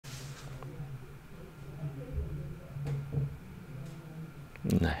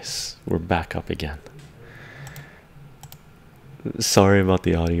Nice, we're back up again. Sorry about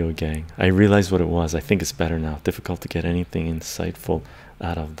the audio, gang. I realized what it was. I think it's better now. Difficult to get anything insightful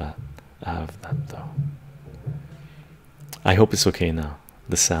out of that though. I hope it's okay now,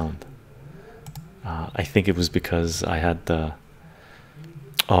 the sound. I think it was because I had the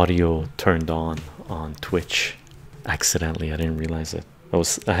audio turned on Twitch accidentally. I didn't realize it.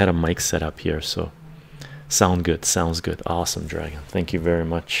 I had a mic set up here, so sound good, sounds good. Awesome, Dragon. Thank you very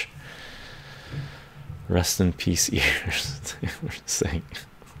much. Rest in peace, ears. We're saying.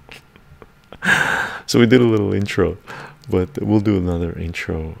 So we did a little intro, but we'll do another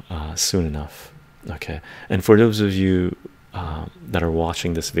intro soon enough. Okay, and for those of you that are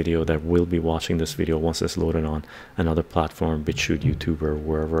watching this video, that will be watching this video once it's loaded on another platform, BitChute, YouTube, or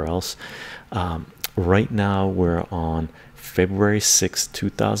wherever else, right now we're on February 6th,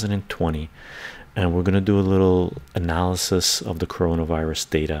 2020, and we're going to do a little analysis of the coronavirus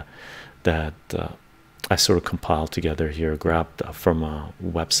data that I sort of compiled together here, grabbed from a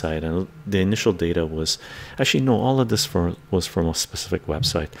website. And the initial data was actually, no, all of this was from a specific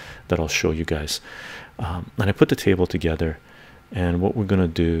website that I'll show you guys. And I put the table together, and what we're going to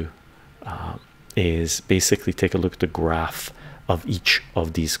do is basically take a look at the graph of each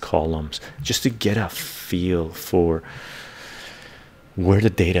of these columns, just to get a feel for where the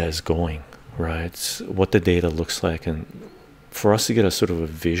data is going, right? What the data looks like, and for us to get a sort of a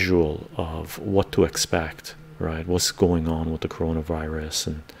visual of what to expect, right? What's going on with the coronavirus,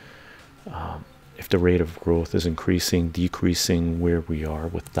 and if the rate of growth is increasing, decreasing, where we are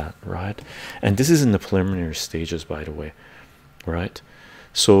with that, right? And this is in the preliminary stages, by the way, right?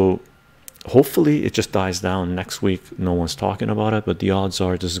 So hopefully it just dies down next week. No one's talking about it, but the odds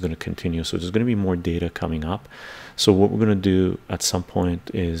are this is going to continue. So there's going to be more data coming up. So what we're going to do at some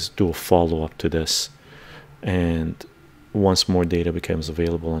point is do a follow-up to this, and once more data becomes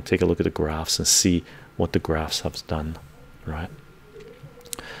available, and take a look at the graphs and see what the graphs have done, right?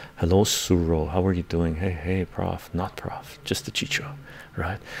 Hello, Suro, how are you doing? Hey, prof, not prof, just the chycho,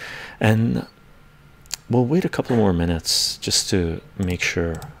 right? And we'll wait a couple more minutes just to make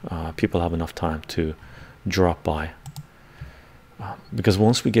sure people have enough time to drop by, because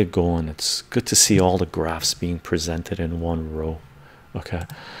once we get going, it's good to see all the graphs being presented in one row. Okay,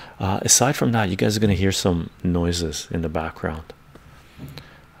 aside from that, you guys are going to hear some noises in the background.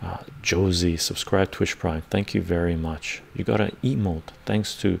 Josie, subscribe Twitch Prime, thank you very much. You got an emote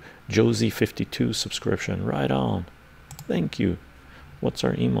thanks to Josie52 subscription. Right on, thank you. What's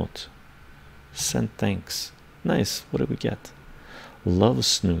our emote? Send thanks. Nice. What did we get? Love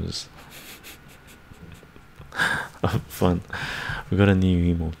snooze. Fun. We got a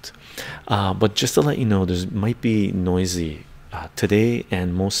new emote. But just to let you know, there might be noisy today,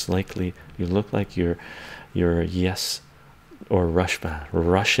 and most likely you look like you're a yes or rush fan.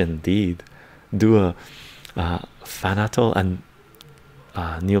 Rush indeed. Do a Fanatal, and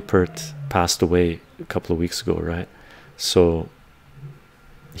Neil Peart passed away a couple of weeks ago, right? So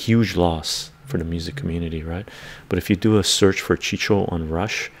huge loss for the music community, right? But if you do a search for chycho on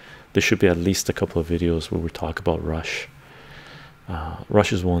Rush, there should be at least a couple of videos where we talk about Rush.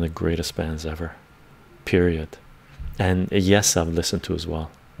 Rush is one of the greatest bands ever, period. And yes, I've listened to as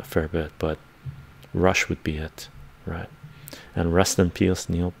well a fair bit, but Rush would be it, right? And rest in peace,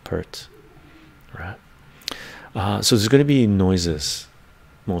 Neil Peart, right? So there's going to be noises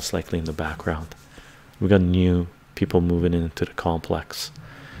most likely in the background. We got new people moving into the complex,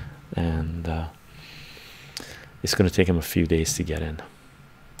 and it's going to take him a few days to get in,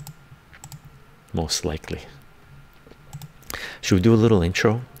 most likely. Should we do a little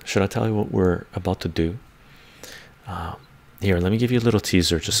intro? Should I tell you what we're about to do? Here, let me give you a little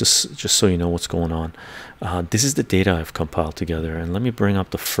teaser, just so you know what's going on. This is the data I've compiled together, and let me bring up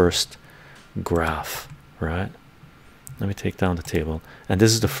the first graph, right? Let me take down the table, and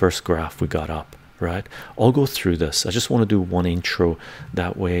this is the first graph we got up, right? I'll go through this. I just want to do one intro,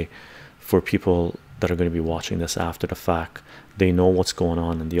 that way for people that are going to be watching this after the fact, they know what's going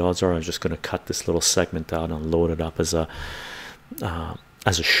on, and the odds are I'm just going to cut this little segment out and load it up as a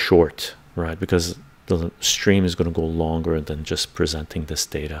short, right? Because the stream is going to go longer than just presenting this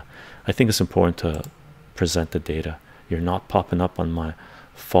data. I think it's important to present the data. You're not popping up on my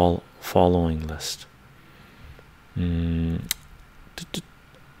following list. You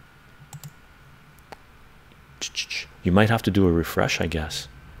might have to do a refresh, I guess,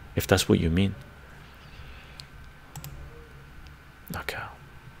 if that's what you mean. Okay,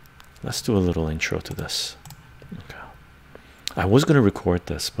 let's do a little intro to this. Okay, I was going to record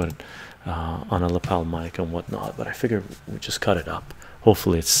this, but on a lapel mic and whatnot, but I figured we just cut it up.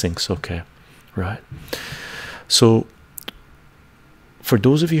 Hopefully it syncs okay, right? So for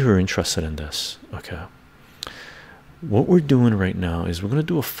those of you who are interested in this, okay, what we're doing right now is we're going to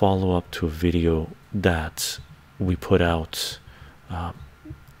do a follow-up to a video that we put out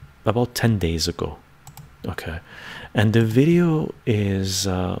about 10 days ago, okay, and the video is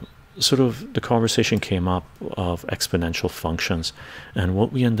sort of, the conversation came up of exponential functions, and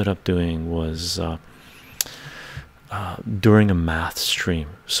what we ended up doing was during a math stream.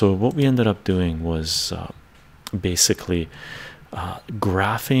 So what we ended up doing was basically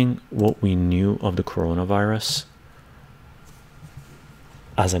graphing what we knew of the coronavirus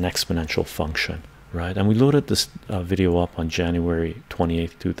as an exponential function, right? And we loaded this video up on January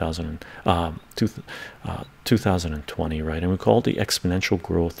 28th 2020, right? And we called the exponential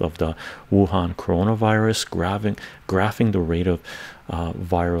growth of the Wuhan coronavirus, graphing the rate of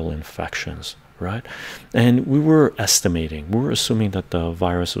viral infections, right? And we were estimating, we were assuming that the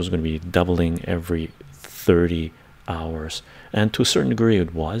virus was going to be doubling every 30 hours, and to a certain degree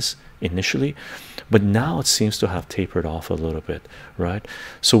it was initially, but now it seems to have tapered off a little bit, right?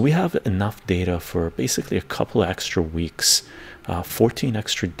 So we have enough data for basically a couple of extra weeks, 14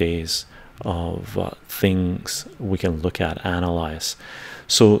 extra days of things we can look at, analyze.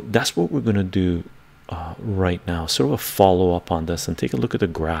 So that's what we're going to do right now, sort of a follow-up on this, and take a look at the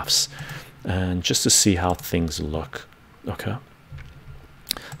graphs and just to see how things look. Okay,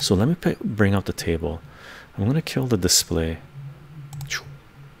 so let me bring up the table. I'm going to kill the display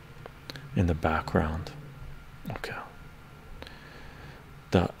in the background. Okay,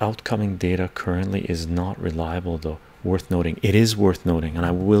 the outcoming data currently is not reliable, though worth noting. It is worth noting, and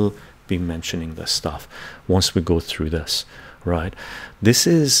I will be mentioning this stuff once we go through this, right? This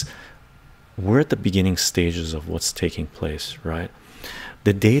is, we're at the beginning stages of what's taking place, right?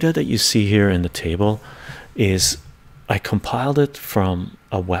 The data that you see here in the table is, I compiled it from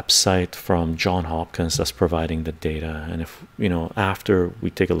a website from John Hopkins that's providing the data, and if you know, after we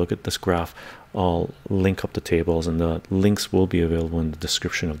take a look at this graph, I'll link up the tables, and the links will be available in the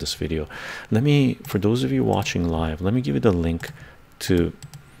description of this video. Let me, for those of you watching live, let me give you the link to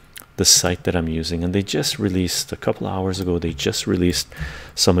the site that I'm using, and they just released a couple hours ago, they just released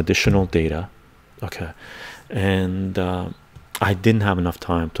some additional data, okay, and I didn't have enough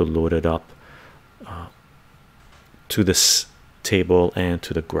time to load it up to this table and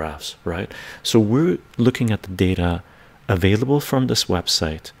to the graphs, right? So we're looking at the data available from this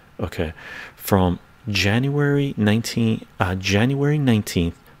website, okay, from January 19th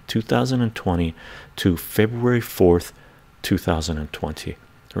 2020 to February 4th 2020,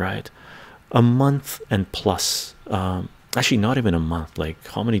 right? A month and plus, actually not even a month, like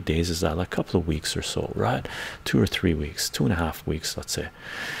how many days is that, like a couple of weeks or so, right? 2 or 3 weeks, 2.5 weeks, let's say.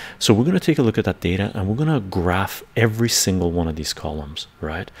 So we're going to take a look at that data, and we're going to graph every single one of these columns,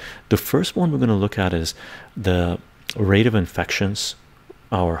 right? The first one we're going to look at is the rate of infections,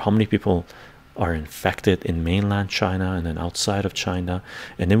 or how many people are infected in mainland China and then outside of China.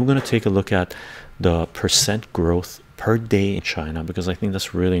 And then we're going to take a look at the percent growth per day in China, because I think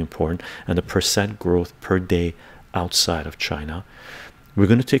that's really important, and the percent growth per day outside of China. We're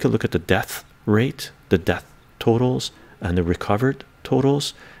going to take a look at the death rate, the death totals, and the recovered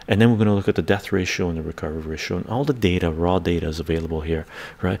totals, and then we're going to look at the death ratio and the recovery ratio, and all the data, raw data, is available here,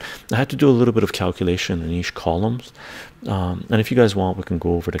 right? I had to do a little bit of calculation in each columns, and if you guys want, we can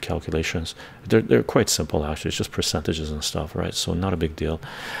go over the calculations. They're quite simple, actually. It's just percentages and stuff, right? So not a big deal.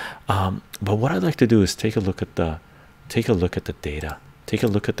 But what I'd like to do is take a look at the data, take a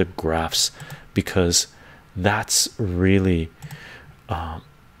look at the graphs, because that's really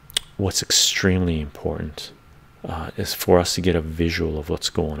what's extremely important, is for us to get a visual of what's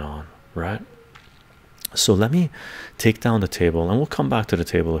going on, right? So let me take down the table, and we'll come back to the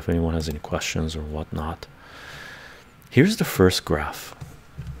table if anyone has any questions or whatnot. Here's the first graph.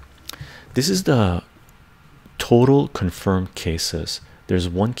 This is the total confirmed cases. There's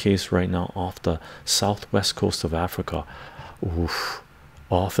one case right now off the southwest coast of Africa. Oof,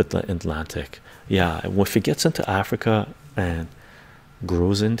 off the Atlantic. Yeah, if it gets into Africa and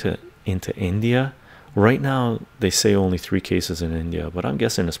grows into India, right now they say only 3 cases in India, but I'm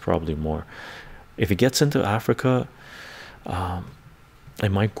guessing it's probably more. If it gets into Africa,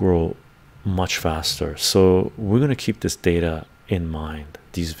 it might grow much faster. So we're going to keep this data in mind,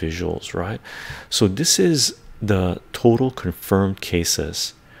 these visuals, right? So this is the total confirmed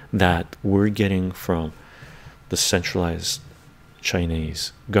cases that we're getting from the centralized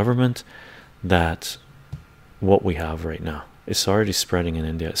Chinese government, that what we have right now. It's already spreading in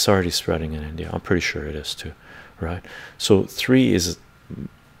India. It's already spreading in India. I'm pretty sure it is too, right? So 3 is,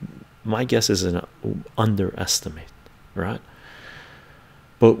 my guess, is an underestimate, right?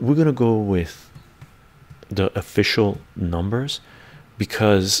 But we're gonna go with the official numbers,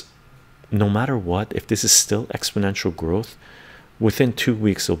 because no matter what, if this is still exponential growth, within 2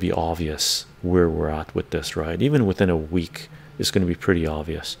 weeks it'll be obvious where we're at with this, right? Even within a week it's going to be pretty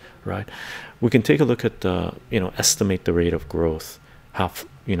obvious, right? We can take a look at the, estimate the rate of growth, half,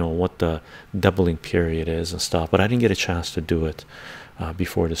 what the doubling period is and stuff, but I didn't get a chance to do it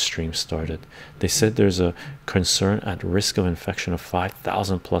before the stream started. They said there's a concern at risk of infection of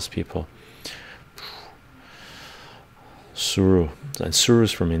 5,000 plus people. Suru, and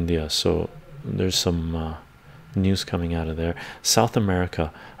Suru's from India, so there's some news coming out of there. South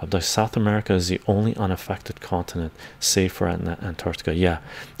America, South America is the only unaffected continent save for Antarctica. Yeah,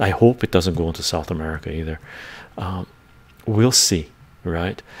 I hope it doesn't go into South America either. We'll see,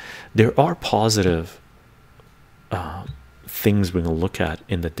 right? There are positive things we're going to look at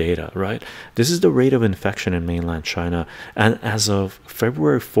in the data, right? This is the rate of infection in mainland China, and as of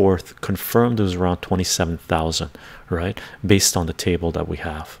February 4th confirmed it was around 27,000, right, based on the table that we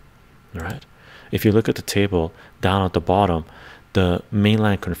have, right? If you look at the table down at the bottom, the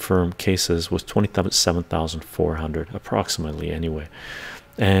mainland confirmed cases was 27,400 approximately, anyway,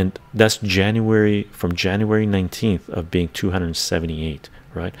 and that's January, from January 19th of being 278,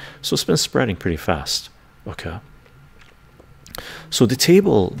 right? So it's been spreading pretty fast. Okay, so the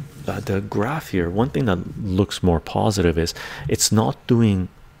table, the graph here, one thing that looks more positive is it's not doing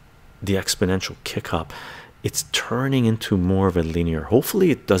the exponential kick up, it's turning into more of a linear.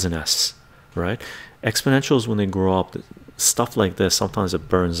 Hopefully it doesn't S, right? Exponentials, when they grow up, stuff like this, sometimes it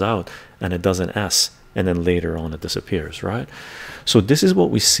burns out and it doesn't S, and then later on it disappears, right? So this is what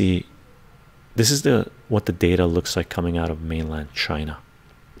we see. This is what the data looks like coming out of mainland China.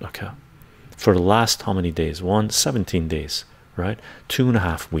 Okay, for the last how many days? 17 days, right?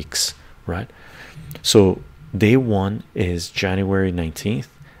 2.5 weeks, right? So day 1 is January 19th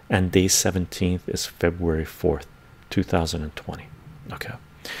and day 17th is February 4th 2020. Okay,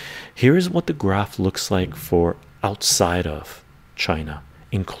 here is what the graph looks like for outside of China,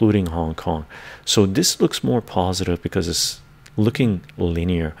 including Hong Kong. So this looks more positive because it's looking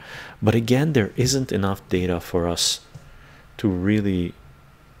linear, but again, there isn't enough data for us to really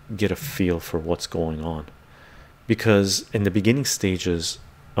get a feel for what's going on, because in the beginning stages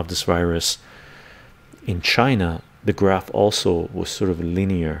of this virus in China, the graph also was sort of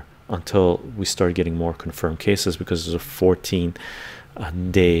linear until we started getting more confirmed cases, because there's a 14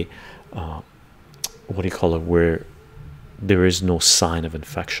 day what do you call it, where there is no sign of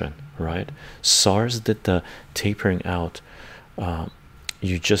infection, right? SARS did the tapering out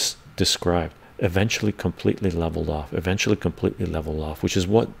you just described, eventually completely leveled off, which is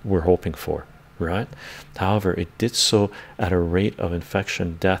what we're hoping for, right? However, it did so at a rate of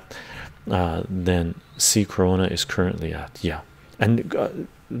infection death than C corona is currently at. Yeah, and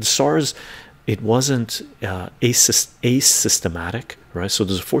SARS, it wasn't asystematic, right? So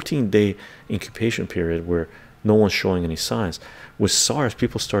there's a 14-day incubation period where no one's showing any signs. With SARS,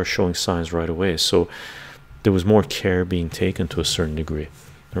 people started showing signs right away, so there was more care being taken to a certain degree,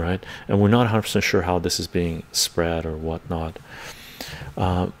 right? And we're not 100% sure how this is being spread or whatnot.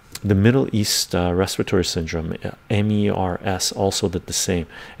 The Middle East respiratory syndrome, MERS, also did the same,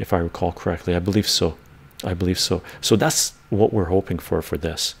 if I recall correctly. I believe so. So that's what we're hoping for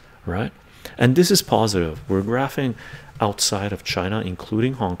this, right? And this is positive. We're graphing outside of China,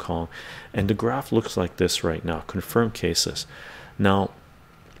 including Hong Kong, and the graph looks like this right now. Confirmed cases. Now,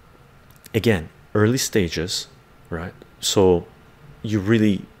 again, early stages, right? So you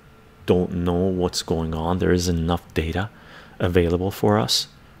really don't know what's going on. There isn't enough data available for us,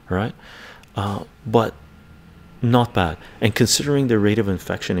 right? But not bad. And considering the rate of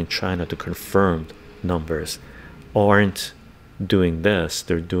infection in China, the confirmed numbers aren't doing this,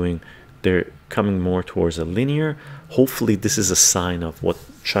 they're coming more towards a linear. Hopefully this is a sign of what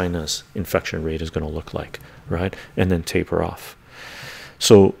China's infection rate is going to look like, right? And then taper off.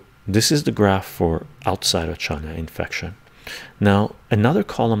 So this is the graph for outside of China infection. Now another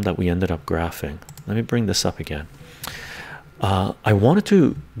column that we ended up graphing, let me bring this up again. I wanted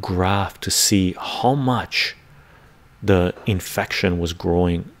to graph to see how much the infection was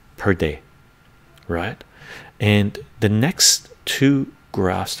growing per day, right? And the next two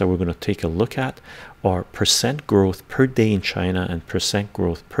graphs that we're going to take a look at are percent growth per day in China and percent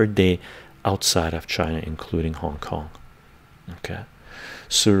growth per day outside of China, including Hong Kong. Okay,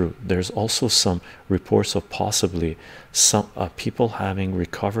 so there's also some reports of possibly some people having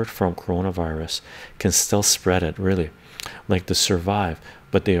recovered from coronavirus can still spread it, really, like they survive,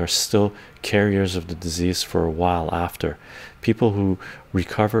 but they are still carriers of the disease for a while after. People who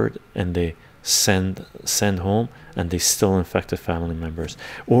recovered and they send home and they still infected family members.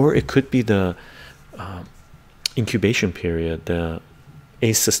 Or it could be the incubation period, the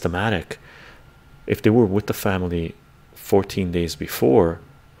asymptomatic, if they were with the family 14 days before,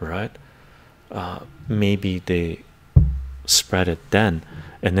 right, maybe they spread it then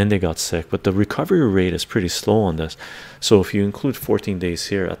and then they got sick, but the recovery rate is pretty slow on this. So if you include 14 days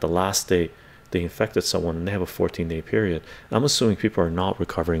here, at the last day they infected someone and they have a 14-day period, I'm assuming people are not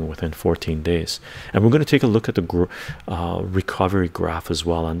recovering within 14 days. And we're going to take a look at the recovery graph as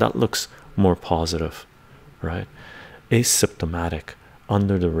well, and that looks more positive, right? Asymptomatic,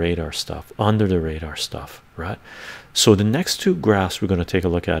 under the radar stuff, right? So the next two graphs we're going to take a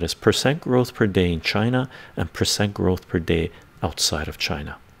look at is percent growth per day in China and percent growth per day outside of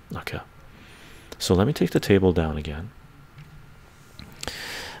China. Okay, so let me take the table down again.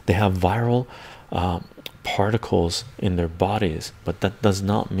 They have viral particles in their bodies, but that does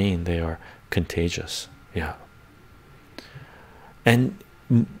not mean they are contagious. Yeah, and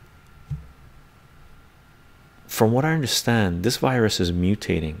from what I understand, this virus is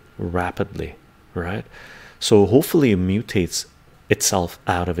mutating rapidly, right? So hopefully it mutates itself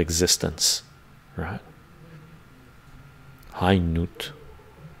out of existence, right? Hi Newt,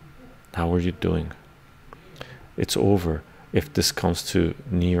 how are you doing? It's over if this comes to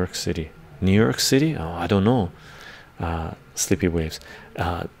New York City. New York City? Oh, I don't know. Sleepy waves.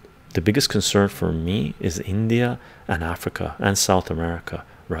 The biggest concern for me is India and Africa and South America,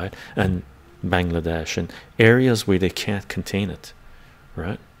 right? And Bangladesh and areas where they can't contain it,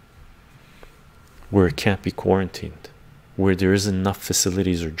 right? Where it can't be quarantined, where there isn't enough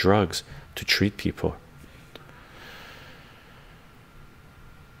facilities or drugs to treat people.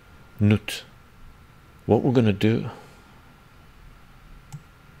 Nut, what we're gonna do,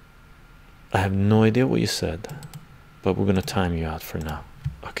 I have no idea what you said, but we're gonna time you out for now,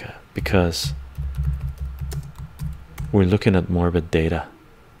 okay? Because we're looking at morbid data,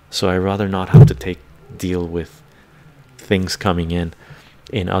 so I'd rather not have to deal with things coming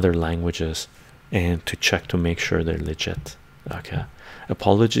in other languages and to check to make sure they're legit. Okay,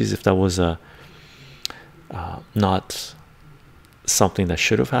 apologies if that was a not something that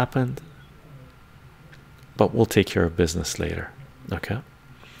should have happened, but we'll take care of business later. Okay,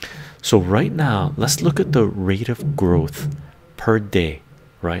 so right now let's look at the rate of growth per day,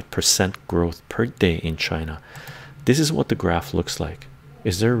 right? Percent growth per day in China. This is what the graph looks like.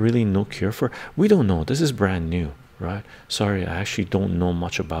 Is there really no cure for? We don't know. This is brand new, right? Sorry, I actually don't know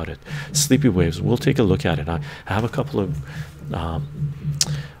much about it. Sleepy waves, we'll take a look at it. I have a couple of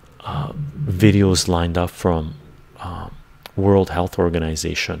videos lined up from World Health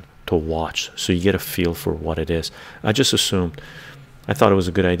Organization to watch, so you get a feel for what it is. I thought it was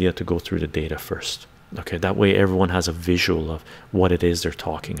a good idea to go through the data first. Okay, that way everyone has a visual of what it is they're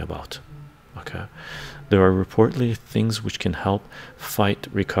talking about. Okay, there are reportedly things which can help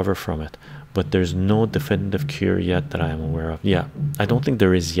recover from it, but there's no definitive cure yet that I am aware of. Yeah, I don't think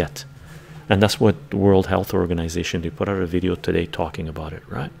there is yet, and that's what the World Health Organization, they put out a video today talking about it,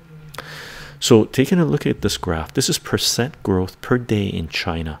 right? So taking a look at this graph, this is percent growth per day in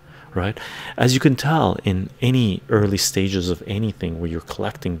China, right? As you can tell, in any early stages of anything where you're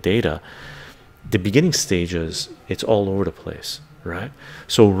collecting data, the beginning stages, it's all over the place, right?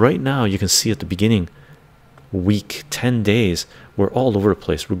 So right now you can see at the beginning week, 10 days, we're all over the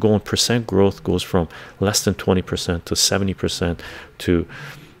place. We're going, percent growth goes from less than 20% to 70% to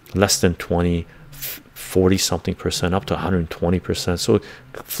less than 20, 40 something percent, up to 120%. So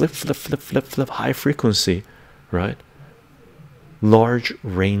flip, high frequency, right? Large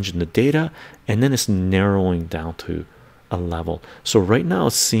range in the data, and then it's narrowing down to a level. So right now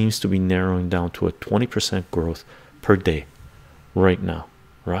it seems to be narrowing down to a 20% growth per day right now,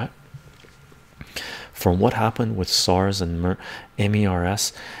 right? From what happened with SARS and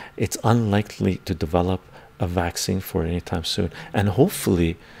MERS, it's unlikely to develop a vaccine for it anytime soon, and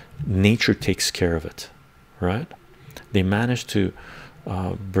hopefully nature takes care of it, right? They managed to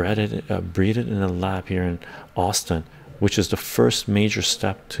breed it in a lab here in Austin, which is the first major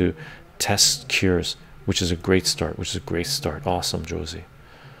step to test cures, which is a great start. Awesome, Josie,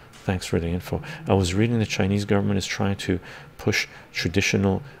 thanks for the info. I was reading the Chinese government is trying to push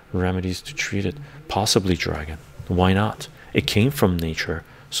traditional remedies to treat it, possibly dragon. Why not? It came from nature,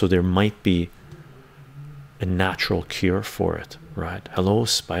 so there might be a natural cure for it, right? Hello,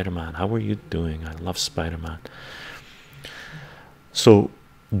 Spider-Man, how are you doing? I love Spider-Man. So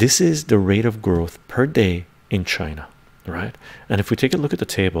this is the rate of growth per day in China, right? And if we take a look at the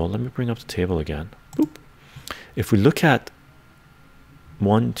table, let me bring up the table again. Boop. If we look at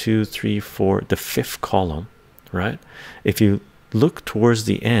 1, 2, 3, 4, the fifth column, right? If you look towards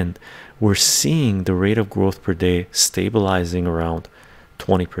the end, we're seeing the rate of growth per day stabilizing around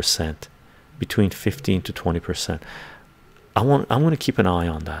 20%, between 15 to 20%. I'm going to keep an eye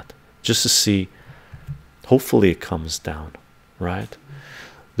on that just to see. Hopefully it comes down, right?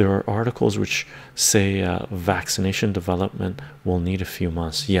 There are articles which say vaccination development will need a few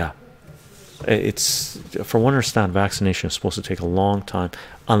months. Yeah, it's, from what I understand, vaccination is supposed to take a long time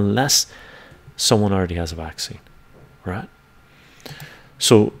unless someone already has a vaccine, right?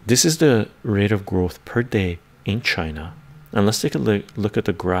 So this is the rate of growth per day in China, and let's take a look at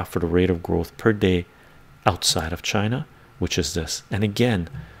the graph for the rate of growth per day outside of China, which is this. And again,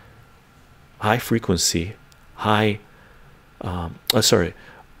 high frequency, high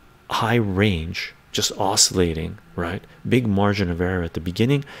high range, just oscillating, right? Big margin of error at the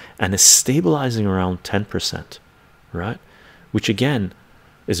beginning, and is stabilizing around 10%, right? Which again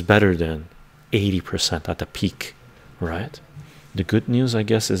is better than 80% at the peak, right? The good news, I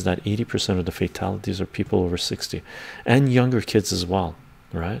guess, is that 80% of the fatalities are people over 60 and younger kids as well,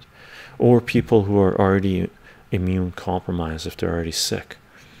 right? Or people who are already immune compromised if they're already sick.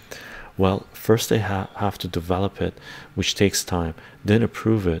 Well, first they have to develop it, which takes time, then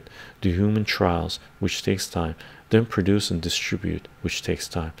approve it, do human trials, which takes time, then produce and distribute, which takes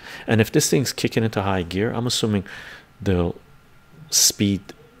time. And if this thing's kicking into high gear, I'm assuming they'll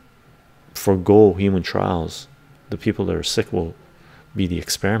forgo human trials. The people that are sick will be the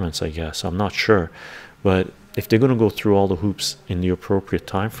experiments, I guess. I'm not sure, but if they're going to go through all the hoops in the appropriate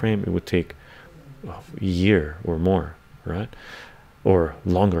time frame, it would take a year or more, right? Or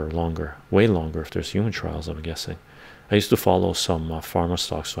longer, way longer if there's human trials, I'm guessing. I used to follow some pharma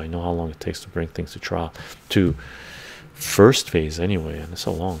stocks, so I know how long it takes to bring things to trial, to first phase anyway, and it's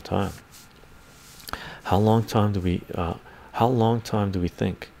a long time. How long time do we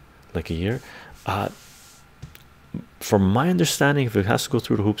think? Like a year? From my understanding, if it has to go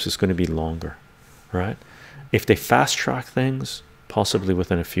through the hoops, it's going to be longer, right? If they fast track things, possibly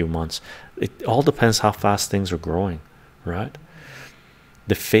within a few months. It all depends how fast things are growing, right?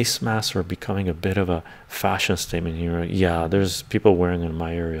 The face masks are becoming a bit of a fashion statement here. Yeah, there's people wearing it in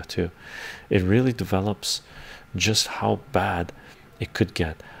my area too. It really develops just how bad it could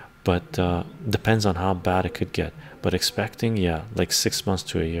get, but depends on how bad it could get. But expecting, yeah, like 6 months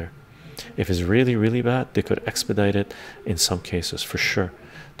to a year. If it's really, really bad, they could expedite it in some cases for sure.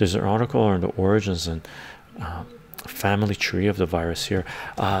 There's an article on the origins and family tree of the virus here.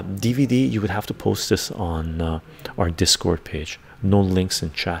 DVD, you would have to post this on our Discord page. No links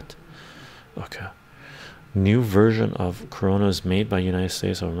in chat. Okay. New version of corona is made by United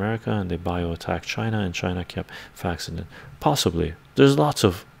States of America, and they bio-attacked China, and China kept faxing it. Possibly. There's lots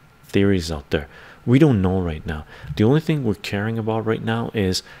of theories out there. We don't know right now. The only thing we're caring about right now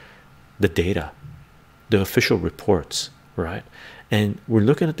is the data, the official reports, right? And we're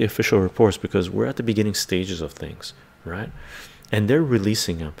looking at the official reports because we're at the beginning stages of things, right? And they're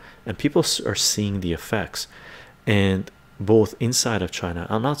releasing them, and people are seeing the effects, and both inside of China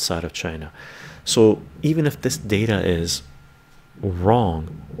and outside of China. So even if this data is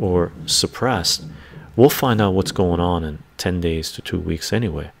wrong or suppressed, we'll find out what's going on in 10 days to 2 weeks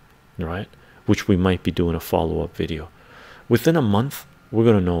anyway, right? Which we might be doing a follow-up video. Within a month, we're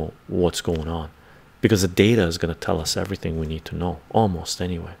going to know what's going on, because the data is going to tell us everything we need to know, almost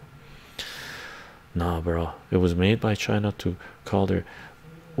anyway. Nah, bro, it was made by China to call their...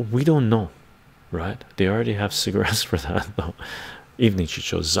 We don't know, right? They already have cigarettes for that though. Evening,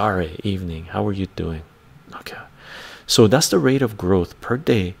 chycho. Zare, evening. How are you doing? Okay, so that's the rate of growth per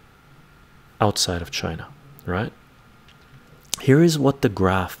day outside of China, right? Here is what the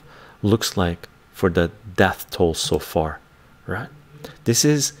graph looks like for the death toll so far, right? This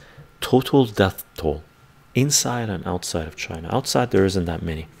is total death toll inside and outside of China. Outside there isn't that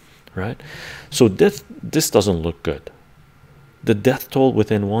many, right? So this doesn't look good. The death toll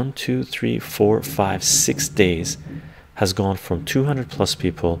within 1, 2, 3, 4, 5, 6 days has gone from 200 plus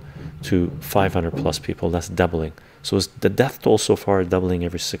people to 500 plus people. That's doubling. So it's the death toll so far doubling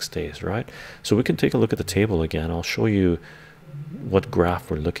every 6 days, right? So we can take a look at the table again. I'll show you what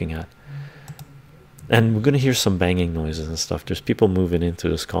graph we're looking at, and we're going to hear some banging noises and stuff. There's people moving into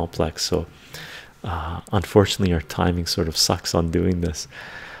this complex, so unfortunately our timing sort of sucks on doing this.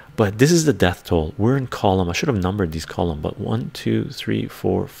 But this is the death toll. We're in column, I should have numbered these columns, but 1, 2, 3,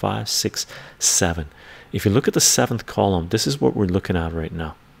 4, 5, 6, 7. If you look at the 7th column, this is what we're looking at right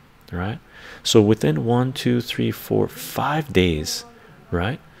now, right? So within 1, 2, 3, 4, 5 days,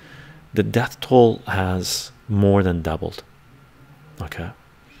 right, the death toll has more than doubled. Okay,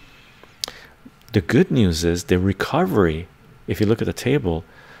 the good news is the recovery, if you look at the table,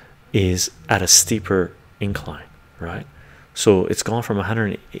 is at a steeper incline, right? So it's gone from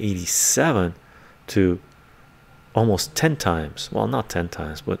 187 to almost 10 times, well, not 10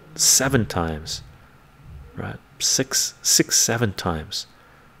 times, but 7 times right? Six, 7 times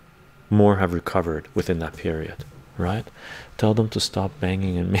more have recovered within that period, right? Tell them to stop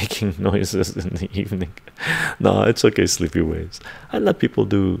banging and making noises in the evening. No, it's okay, sleepy waves. I let people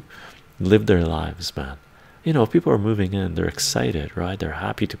live their lives, man. You know, if people are moving in, they're excited, right? They're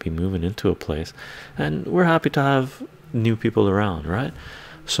happy to be moving into a place, and we're happy to have new people around, right?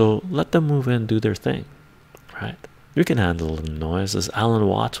 So let them move in, do their thing, right? You can handle the noise, as Alan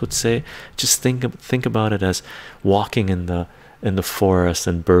Watts would say. Just think about it as walking in the forest,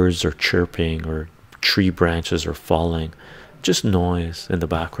 and birds are chirping or tree branches are falling, just noise in the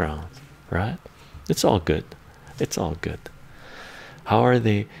background, right? It's all good. It's all good. How are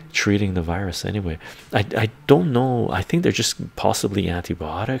they treating the virus anyway? I don't know. I think they're just possibly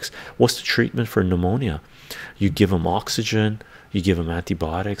antibiotics. What's the treatment for pneumonia? You give them oxygen, you give them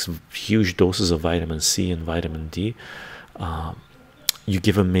antibiotics, huge doses of vitamin C and vitamin D. You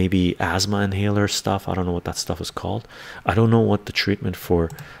give them maybe asthma inhaler stuff. I don't know what that stuff is called. I don't know what the treatment for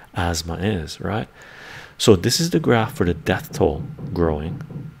asthma is, right? So this is the graph for the death toll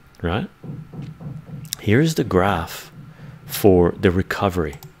growing, right? Here's the graph for the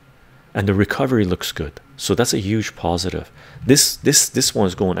recovery, and the recovery looks good. So that's a huge positive. This one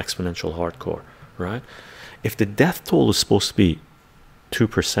is going exponential hardcore, right? If the death toll is supposed to be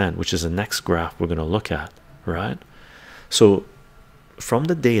 2%, which is the next graph we're going to look at, right? So from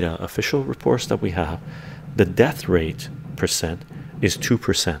the data, official reports that we have, the death rate percent is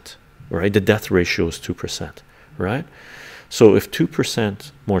 2%, right? The death ratio is 2%, right? So if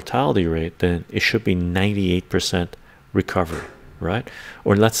 2% mortality rate, then it should be 98% recovery, right?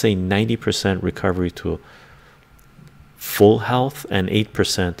 Or let's say 90% recovery to full health, and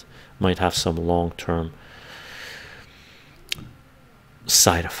 8% might have some long-term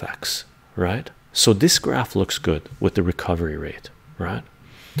side effects, right? So this graph looks good with the recovery rate, right?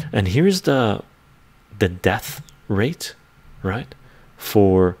 And here's the death rate, right,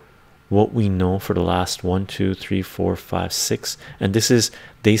 for what we know for the last 1 2 3 4 5 6, and this is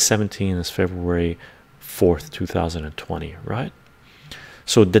day 17 is February 4th 2020, right?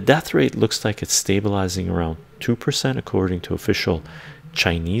 So the death rate looks like it's stabilizing around 2% according to official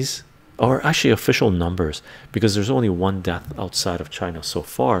Chinese, or actually official numbers, because there's only one death outside of China so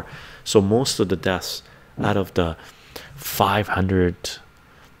far. So most of the deaths out of the 500,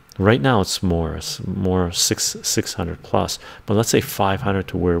 right now it's more 600 plus, but let's say 500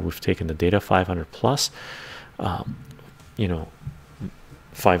 to where we've taken the data, 500 plus, you know,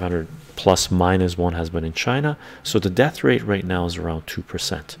 500 plus minus one has been in China. So the death rate right now is around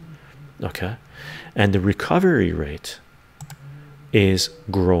 2%, okay? And the recovery rate is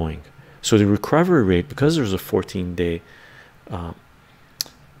growing. So the recovery rate, because there's a 14-day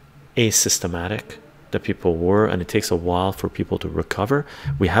asymptomatic that people were, and it takes a while for people to recover,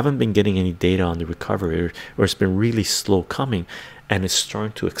 we haven't been getting any data on the recovery, or it's been really slow coming, and it's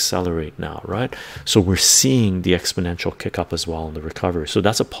starting to accelerate now, right? So we're seeing the exponential kick up as well in the recovery. So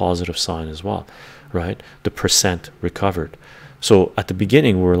that's a positive sign as well, right? The percent recovered. So at the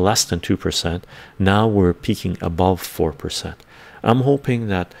beginning we were less than 2%, now we're peaking above 4%. I'm hoping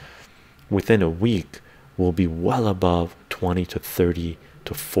that within a week we'll be well above 20 to 30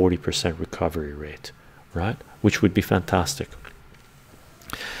 to 40% recovery rate, right? Which would be fantastic.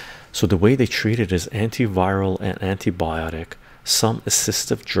 So the way they treat it is antiviral and antibiotic, some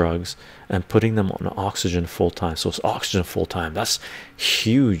assistive drugs, and putting them on oxygen full-time. So it's oxygen full-time. That's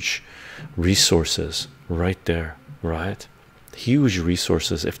huge resources right there, right? Huge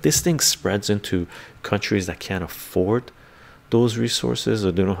resources. If this thing spreads into countries that can't afford those resources,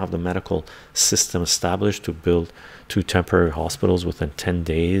 or they don't have the medical system established to build 2 temporary hospitals within 10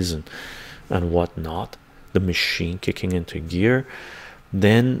 days and whatnot, the machine kicking into gear,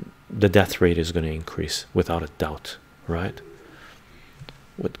 then the death rate is going to increase without a doubt, right?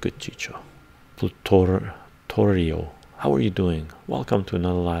 What good, Chycho? Plutorio, how are you doing? Welcome to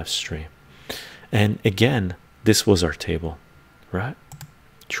another live stream. And again, this was our table, right?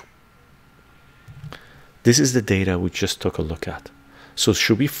 This is the data we just took a look at. So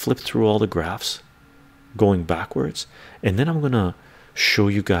should we flip through all the graphs going backwards? And then I'm gonna show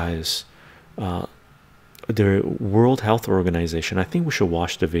you guys the World Health Organization. I think we should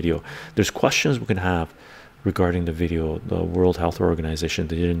watch the video. There's questions we can have regarding the video. The World Health Organization,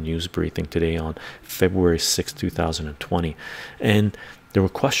 they did a news briefing today on February 6, 2020, and there were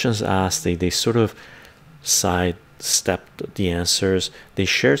questions asked. They sort of sidestepped the answers. They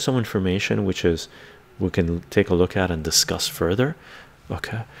shared some information which is we can take a look at and discuss further,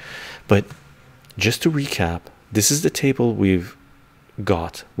 okay? But just to recap, this is the table we've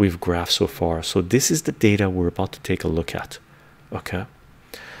graphed so far. So this is the data we're about to take a look at, okay?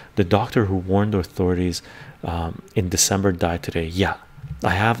 The doctor who warned the authorities in December died today. Yeah,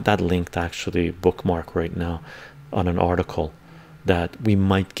 I have that linked actually bookmark right now on an article that we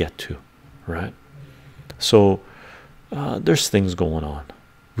might get to, right? So there's things going on.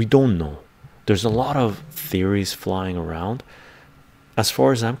 We don't know. There's a lot of theories flying around. As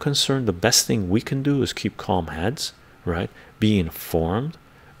far as I'm concerned, the best thing we can do is keep calm heads, right? Be informed,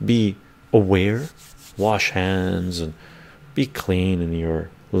 be aware, wash hands, and be clean in your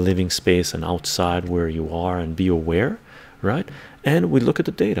living space and outside where you are, and be aware, right? And we look at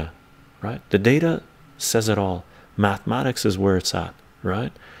the data, right? The data says it all. Mathematics is where it's at,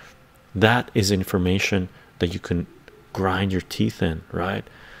 right? That is information that you can grind your teeth in, right?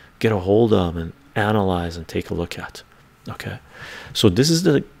 Get a hold of and analyze and take a look at. Okay, so this is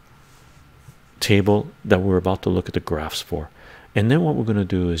the table that we're about to look at the graphs for, and then what we're going to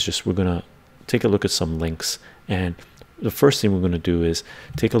do is just we're going to take a look at some links. And the first thing we're going to do is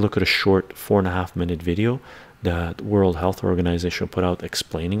take a look at a short 4.5-minute video that World Health Organization put out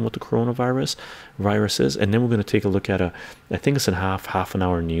explaining what the coronavirus is, and then we're going to take a look at I think it's a half an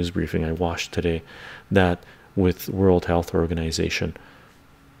hour news briefing I watched today that with World Health Organization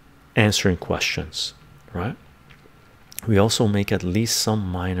answering questions, right? We also make at least some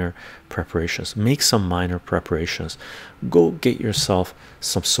minor preparations. Make some minor preparations. Go get yourself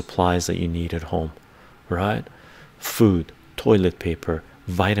some supplies that you need at home, right? Food, toilet paper,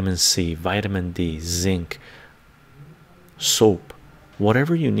 vitamin C, vitamin D, zinc, soap,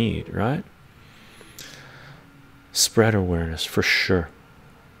 whatever you need, right? Spread awareness for sure.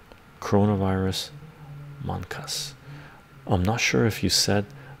 Coronavirus, Mankas. I'm not sure if you said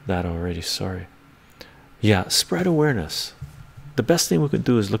that already, sorry. Yeah, spread awareness. The best thing we could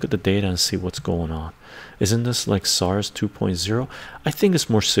do is look at the data and see what's going on. Isn't this like SARS 2.0? I think it's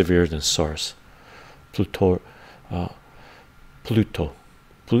more severe than SARS. Pluto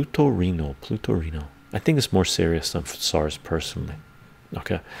Reno. I think it's more serious than SARS personally.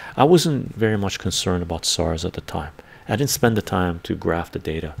 Okay, I wasn't very much concerned about SARS at the time. I didn't spend the time to graph the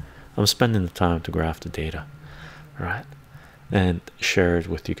data. I'm spending the time to graph the data, right, and share it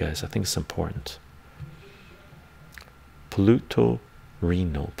with you guys. I think it's important. Pluto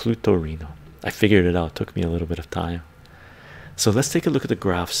Reno. I figured it out. It took me a little bit of time. So let's take a look at the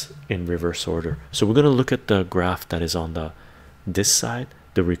graphs in reverse order. So we're going to look at the graph that is on this side,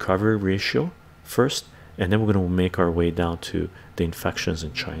 the recovery ratio first, and then we're going to make our way down to the infections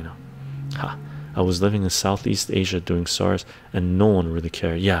in China. I was living in Southeast Asia during SARS and no one really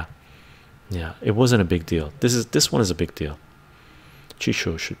cared. Yeah, it wasn't a big deal. This one is a big deal.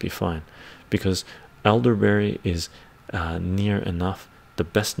 Chycho should be fine because elderberry is near enough the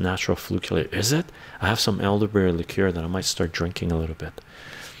best natural flu killer. Is it? I have some elderberry liqueur that I might start drinking a little bit.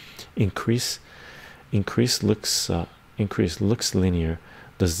 Increase looks linear.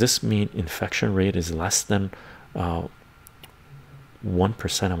 Does this mean infection rate is less than 1%?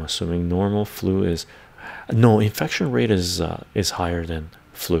 I'm assuming normal flu is no, infection rate is higher than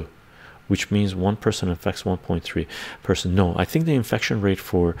flu, which means 1 person infects 1.3 person. No, I think the infection rate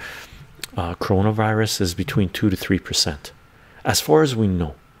for coronavirus is between 2 to 3%, as far as we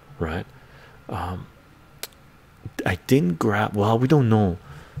know, right? I didn't grab. Well, we don't know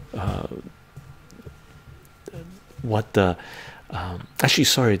what the actually,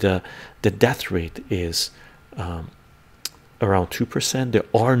 sorry, the death rate is around 2%. The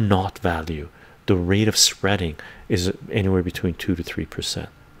R naught value, the rate of spreading, is anywhere between 2 to 3%,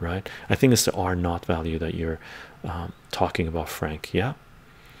 right? I think it's the R naught value that you're talking about, Frank. Yeah.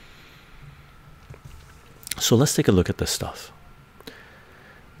 So let's take a look at this stuff.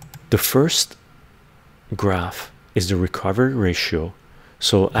 The first graph is the recovery ratio.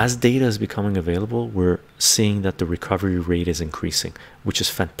 So as data is becoming available, we're seeing that the recovery rate is increasing, which is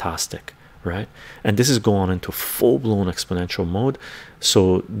fantastic, right? And this is going into full-blown exponential mode.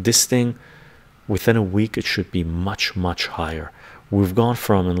 So this thing, within a week, it should be much higher. We've gone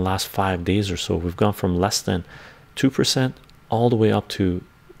from, in the last 5 days or so, we've gone from less than 2% all the way up to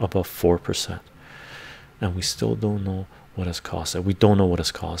above 4%. And we still don't know what has caused it. We don't know what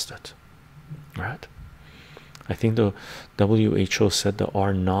has caused it, right? I think the WHO said the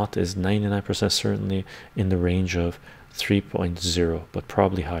R naught is 99% certainly in the range of 3.0, but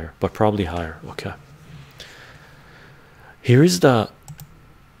probably higher. Okay, here is the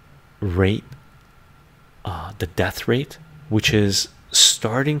rate, the death rate, which is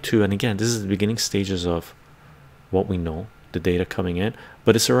starting to, and again, this is the beginning stages of what we know, the data coming in,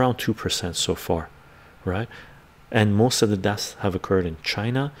 but it's around 2% so far, right? And most of the deaths have occurred in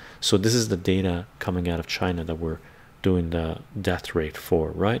China. So this is the data coming out of China that we're doing the death rate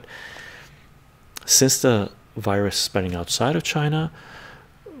for, right? Since the virus is spreading outside of China,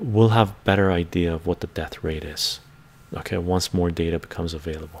 we'll have better idea of what the death rate is, okay, once more data becomes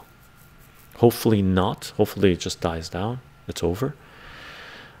available. Hopefully not, hopefully it just dies down, it's over.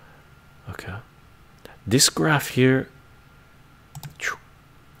 Okay, this graph here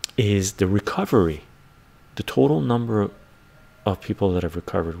is the recovery, the total number of people that have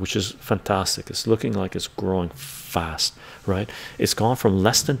recovered, which is fantastic. It's looking like it's growing fast, right? It's gone from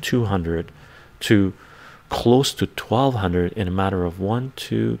less than 200 to close to 1200 in a matter of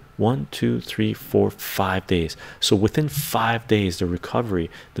 5 days. So within 5 days, the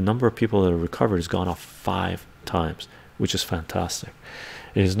recovery, the number of people that have recovered has gone up 5 times, which is fantastic.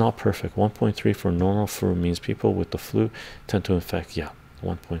 It is not perfect. 1.3 for normal flu means people with the flu tend to infect, yeah,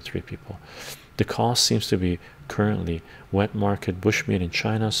 1.3 people. The cause seems to be currently wet market bushmeat in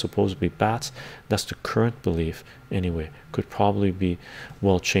China, supposedly bats. That's the current belief anyway. Could probably be,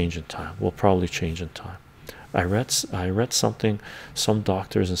 well, change in time. Will probably change in time. I read something, some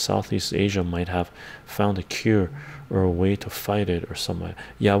doctors in Southeast Asia might have found a cure or a way to fight it or something.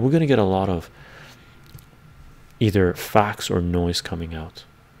 Yeah, we're gonna get a lot of either facts or noise coming out,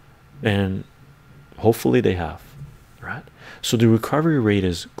 and hopefully they have, right? So the recovery rate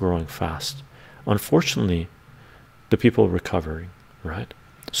is growing fast. Unfortunately, the people recovering, right?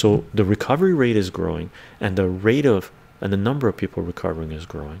 So the recovery rate is growing, and the rate of and the number of people recovering is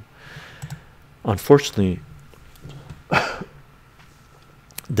growing. Unfortunately,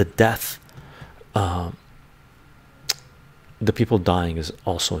 the death, the people dying is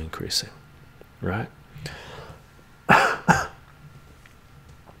also increasing, right?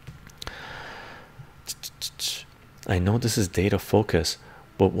 I know this is data focus,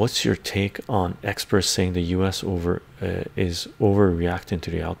 but what's your take on experts saying the US is overreacting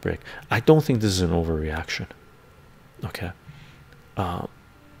to the outbreak? I don't think this is an overreaction. Okay,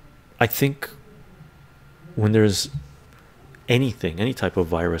 I think when there's anything, any type of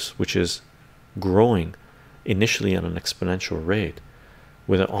virus which is growing initially at an exponential rate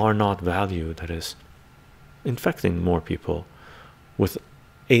with an R0 value that is infecting more people with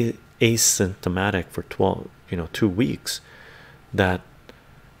asymptomatic for 2 weeks, that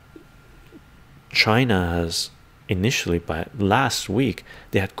China has initially, by last week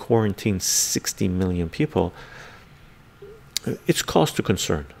they had quarantined 60 million people. It's cause to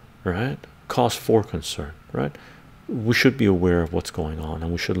concern, right? Cause for concern, right? We should be aware of what's going on,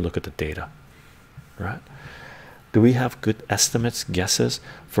 and we should look at the data, right? Do we have good estimates, guesses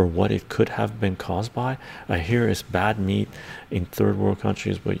for what it could have been caused by? I hear it's bad meat in third world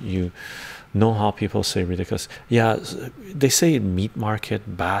countries, but you know how people say ridiculous. Yeah, they say meat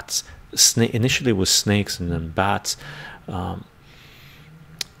market, bats, snake. Initially it was snakes and then bats.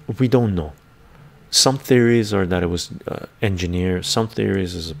 We don't know. Some theories are that it was engineered, some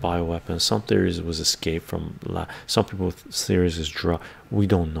theories is a bioweapon, some theories it was escape from some people theories is drug. We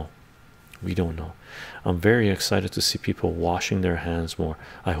don't know. We don't know. I'm very excited to see people washing their hands more.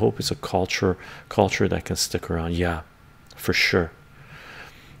 I hope it's a culture that can stick around. Yeah, for sure.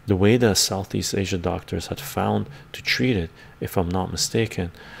 The way the Southeast Asia doctors had found to treat it, if I'm not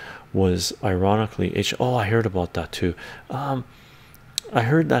mistaken, was ironically oh, I heard about that too. I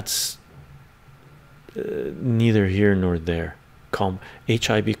heard that's neither here nor there.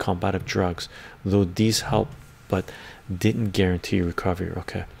 HIV combative drugs, though these help but didn't guarantee recovery.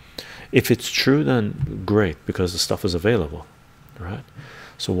 Okay, if it's true, then great, because the stuff is available, right?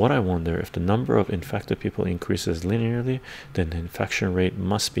 So what I wonder, if the number of infected people increases linearly, then the infection rate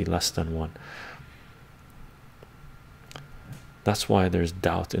must be less than 1. That's why there's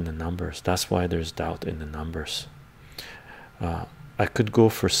doubt in the numbers. That's why there's doubt in the numbers. I could go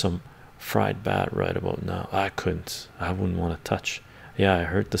for some fried bat right about now. I couldn't. I wouldn't want to touch. Yeah, I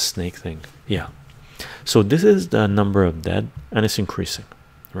heard the snake thing. Yeah. So this is the number of dead, and it's increasing,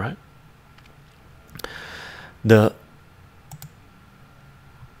 right?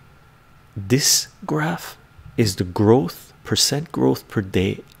 This graph is the percent growth per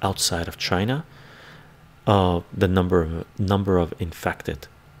day outside of China, the number of infected,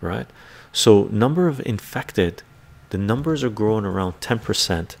 right? So number of infected, the numbers are growing around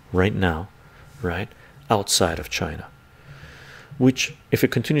 10% right now, right, outside of China, which if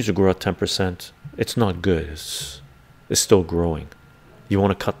it continues to grow at 10%, it's not good. It's still growing. You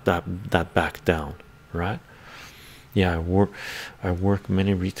want to cut that back down, right? Yeah, I work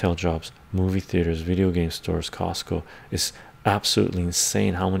many retail jobs, movie theaters, video game stores, Costco. It's absolutely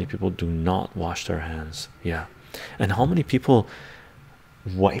insane how many people do not wash their hands. Yeah, and how many people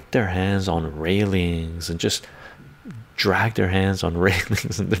wipe their hands on railings and just drag their hands on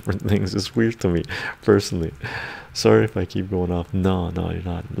railings and different things. It's weird to me personally. Sorry if I keep going off. No, you're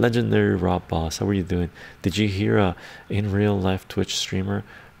not. Legendary Rob Boss, how are you doing? Did you hear a in real life Twitch streamer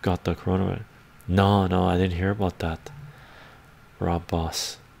got the coronavirus. No, no, I didn't hear about that. Rob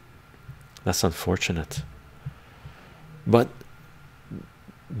Boss, that's unfortunate, but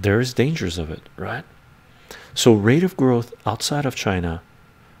there's dangers of it, right? So rate of growth outside of China,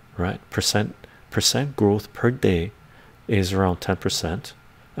 right, percent growth per day is around 10%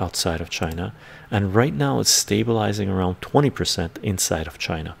 outside of China, and right now it's stabilizing around 20% inside of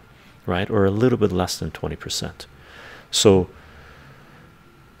China, right, or a little bit less than 20%. So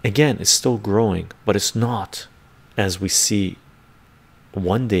again, it's still growing, but it's not as we see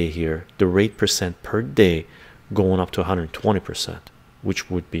one day here, the rate percent per day going up to 120%, which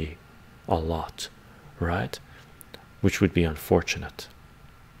would be a lot, right? Which would be unfortunate,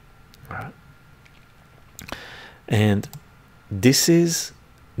 right? And this is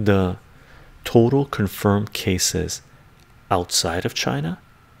the total confirmed cases outside of China,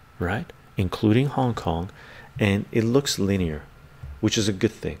 right, including Hong Kong, and it looks linear, which is a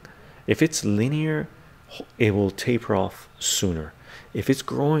good thing. If it's linear, it will taper off sooner. If it's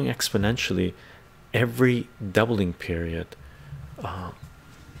growing exponentially every doubling period,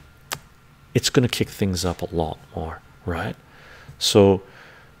 it's going to kick things up a lot more, right? So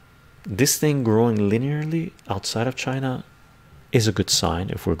this thing growing linearly outside of China is a good sign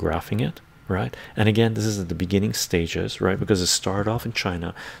if we're graphing it, right? And again, this is at the beginning stages, right, because it started off in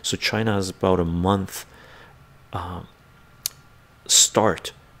China, so China has about a month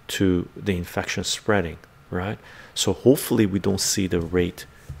start to the infection spreading, right? So hopefully we don't see the rate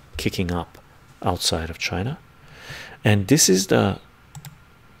kicking up outside of China. And this is the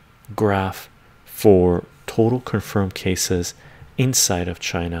graph for total confirmed cases inside of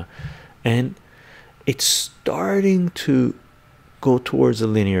China, and it's starting to go towards a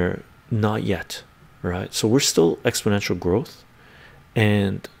linear, not yet, right? So we're still exponential growth,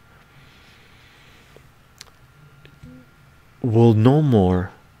 and we'll know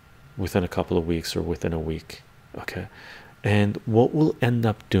more within a couple of weeks or within a week, okay? And what we'll end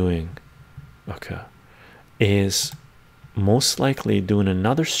up doing, okay, is most likely doing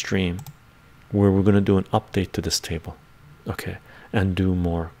another stream where we're going to do an update to this table, okay, and do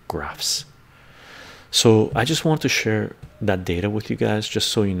more graphs. So I just want to share that data with you guys, just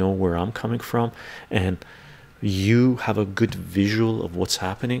so you know where I'm coming from and you have a good visual of what's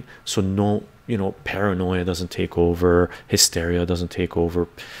happening, so no, you know, paranoia doesn't take over, hysteria doesn't take over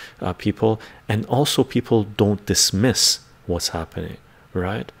people, and also people don't dismiss what's happening,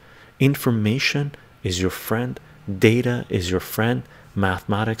 right? Information is your friend, data is your friend,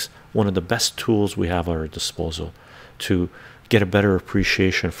 mathematics, one of the best tools we have at our disposal to get a better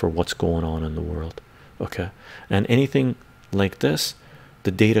appreciation for what's going on in the world, okay? And anything like this,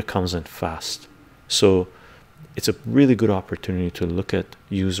 the data comes in fast, so it's a really good opportunity to look at,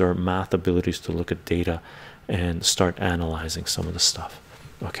 use our math abilities to look at data and start analyzing some of the stuff,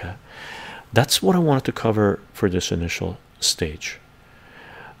 okay? That's what I wanted to cover for this initial stage.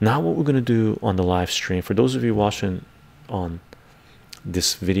 Now what we're going to do on the live stream, for those of you watching on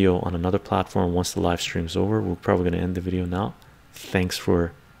this video on another platform, once the live stream is over, we're probably going to end the video now. Thanks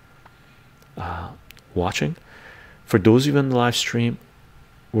for watching. For those of you on the live stream,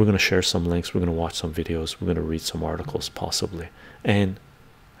 we're going to share some links, we're going to watch some videos, we're going to read some articles possibly, and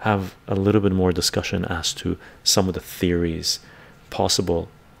have a little bit more discussion as to some of the theories, possible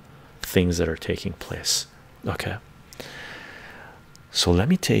things that are taking place, okay? So let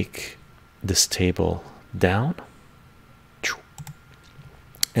me take this table down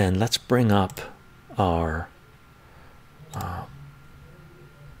and let's bring up our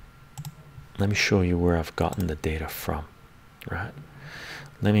let me show you where I've gotten the data from, right?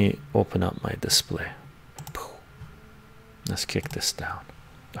 Let me open up my display. Let's kick this down,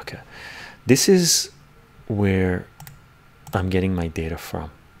 okay? This is where I'm getting my data from,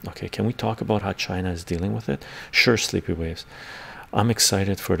 okay? Can we talk about how China is dealing with it? Sure, Sleepy Waves. I'm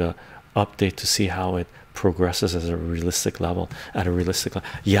excited for the update to see how it progresses as a realistic level, at a realistic level.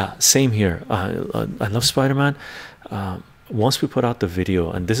 Yeah, same here. I love Spider-Man. Once we put out the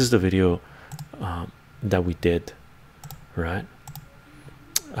video, and this is the video that we did, right?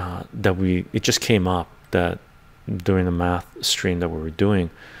 It just came up that during the math stream that we were doing,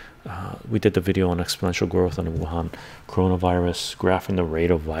 we did the video on exponential growth on the Wuhan coronavirus, graphing the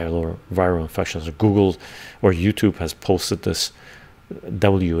rate of viral infections. Google or YouTube has posted this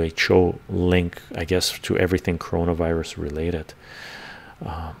WHO link, I guess, to everything coronavirus related.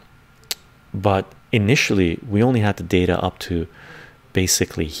 But initially we only had the data up to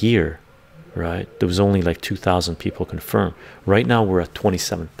basically here, right? There was only like 2,000 people confirmed. Right now we're at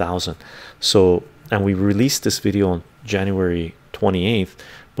 27,000. So, and we released this video on January 28th,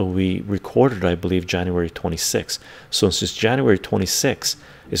 but we recorded, I believe, January 26th. So since January 26th,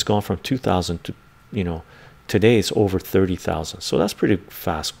 it's gone from 2,000 to, you know, today it's over 30,000. So that's pretty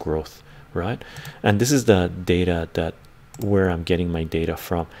fast growth, right? And this is the data that where I'm getting my data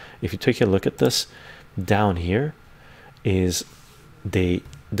from. If you take a look at this, down here is the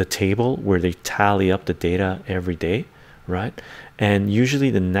table where they tally up the data every day, right? And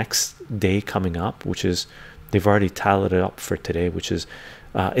usually the next day coming up, which is they've already tallied it up for today, which is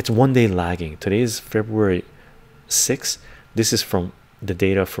it's 1 day lagging. Today is February 6th. This is from the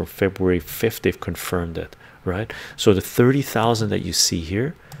data from February 5th. They've confirmed it, right? So the 30,000 that you see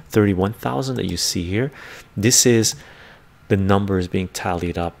here, 31,000 that you see here, this is the numbers being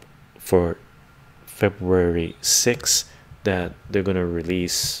tallied up for February 6th that they're going to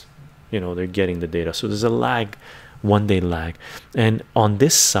release. You know, they're getting the data, so there's a lag, 1 day lag. And on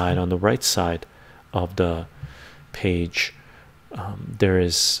this side, on the right side of the page, there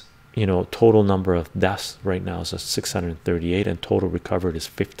is, you know, total number of deaths right now is at 638, and total recovered is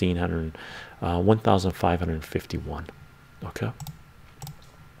 1,551. Okay,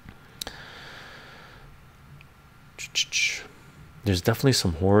 there's definitely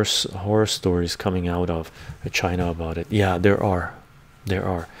some horror stories coming out of China about it. Yeah, there are.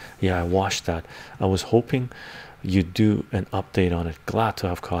 Yeah, I watched that. I was hoping you'd do an update on it. Glad to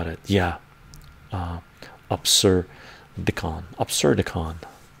have caught it. Yeah, absurdicon.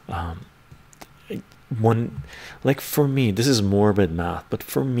 One, like, for me, this is morbid math, but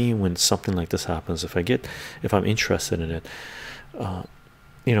for me, when something like this happens, if I'm interested in it,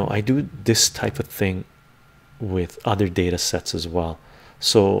 you know, I do this type of thing with other data sets as well.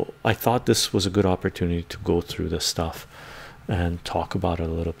 So I thought this was a good opportunity to go through this stuff and talk about it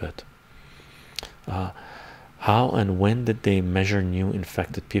a little bit. How and when did they measure new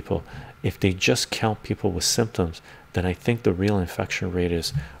infected people? If they just count people with symptoms, then I think the real infection rate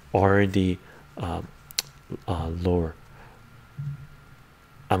is already lower.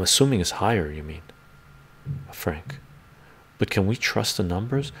 I'm assuming it's higher, you mean, Frank? But can we trust the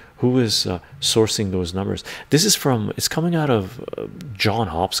numbers? Who is sourcing those numbers? This is from, it's coming out of Johns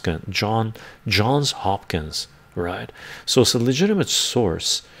Hopkins, right? So it's a legitimate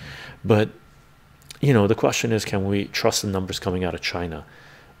source, but you know, the question is, can we trust the numbers coming out of China?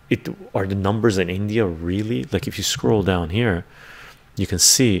 Are the numbers in India really? Like, if you scroll down here, you can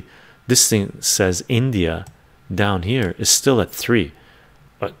see this thing says India down here is still at 3,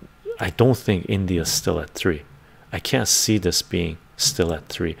 but I don't think India is still at 3. I can't see this being still at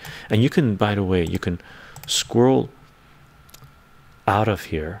 3. And you can, by the way, you can scroll out of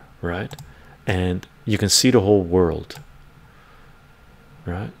here, right? And you can see the whole world,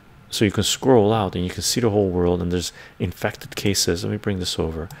 right? So you can scroll out and you can see the whole world, and there's infected cases. Let me bring this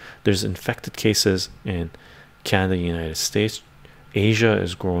over. There's infected cases in Canada, United States. Asia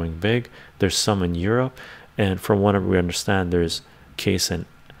is growing big. There's some in Europe, and from what we understand, there's case in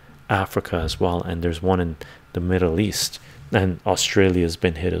Africa as well, and there's one in the Middle East, and Australia has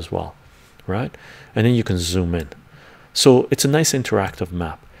been hit as well, right? And then you can zoom in. So it's a nice interactive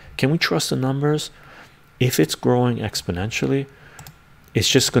map. Can we trust the numbers? If it's growing exponentially, it's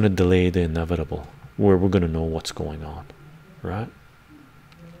just going to delay the inevitable, where we're going to know what's going on, right?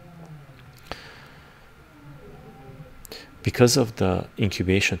 Because of the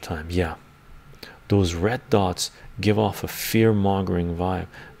incubation time. Yeah, those red dots give off a fear-mongering vibe.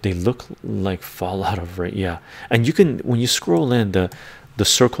 They look like fall out of right. Yeah, and you can, when you scroll in, the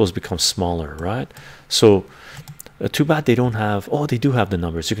circles become smaller, right? So too bad they don't have, oh, they do have the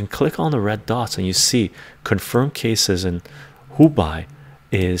numbers. You can click on the red dots and you see confirmed cases in Hubei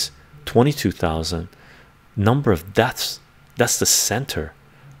is 22,000. Number of deaths, that's the center,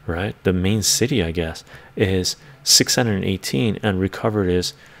 right? The main city, I guess, is 618, and recovered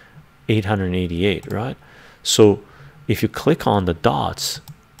is 888, right? So if you click on the dots,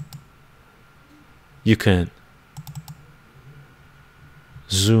 you can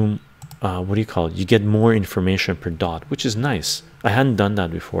zoom, what do you call it? You get more information per dot, which is nice. I hadn't done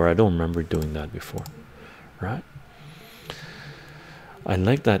that before. I don't remember doing that before, right? I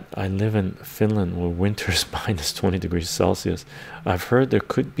like that I live in Finland where winter is minus 20 degrees Celsius. I've heard there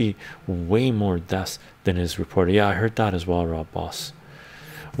could be way more deaths than is reported. Yeah, I heard that as well, Rob Boss.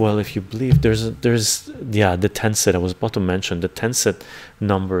 Well, if you believe there's yeah, the Tencent, I was about to mention the Tencent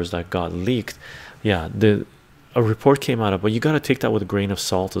numbers that got leaked. Yeah, a report came out of, but you got to take that with a grain of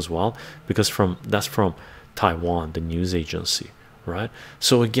salt as well, because that's from Taiwan, the news agency, right?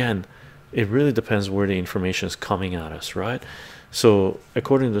 So again, it really depends where the information is coming at us, right? So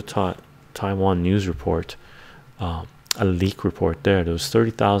according to the Taiwan news report, a leak report there was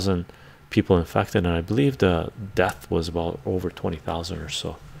 30,000 people infected, and I believe the death was about over 20,000 or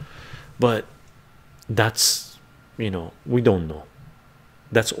so. But that's, you know, we don't know.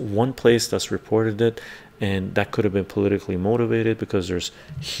 That's one place that's reported it, and that could have been politically motivated because there's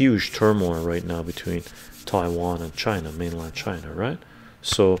huge turmoil right now between Taiwan and China, mainland China, right?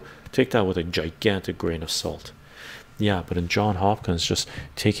 So take that with a gigantic grain of salt. Yeah, but in John Hopkins, just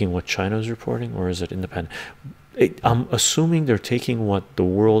taking what China is reporting, or is it independent? I'm assuming they're taking what the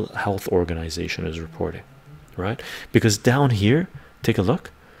World Health Organization is reporting, right? Because down here, take a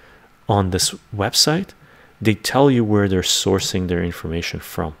look on this website, they tell you where they're sourcing their information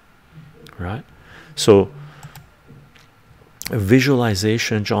from, right? So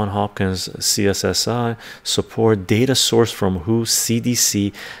visualization, John Hopkins, CSSI, support data source from WHO,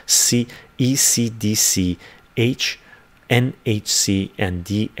 CDC, ECDC, NHC, and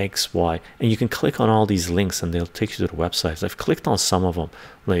DXY. And you can click on all these links and they'll take you to the websites. I've clicked on some of them,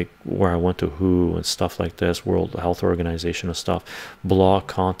 like where I went to WHO and stuff like this, World Health Organization and stuff, blog,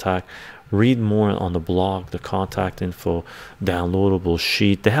 contact. Read more on the blog, the contact info, downloadable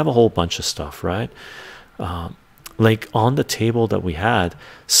sheet. They have a whole bunch of stuff, right? Like on the table that we had,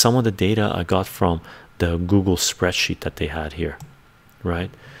 some of the data I got from the Google spreadsheet that they had here,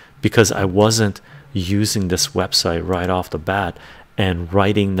 right? Because I wasn't using this website right off the bat and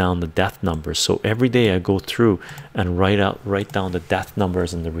writing down the death numbers. So every day I go through and write down the death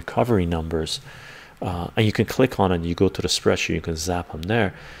numbers and the recovery numbers, and you can click on it. You go to the spreadsheet, you can zap them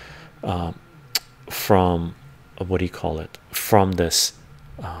there. From what do you call it, from this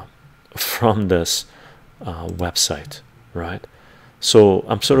website, right? So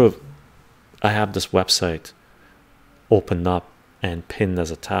I'm sort of, I have this website opened up and pinned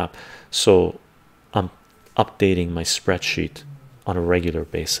as a tab, so I'm updating my spreadsheet on a regular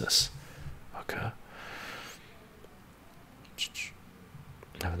basis. Okay,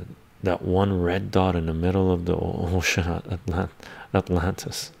 that one red dot in the middle of the ocean,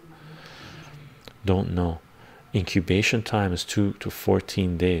 Atlantis. Don't know. Incubation time is 2 to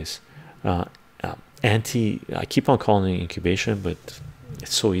 14 days. I keep on calling it incubation, but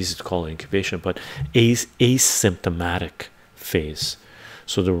it's so easy to call it incubation. But asymptomatic phase.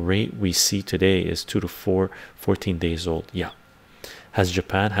 So the rate we see today is 2 to 14 days old. Yeah. Has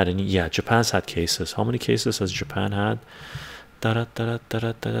Japan had any? Yeah, Japan's had cases. How many cases has Japan had?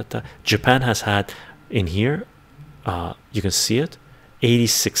 Japan has had in here. You can see it.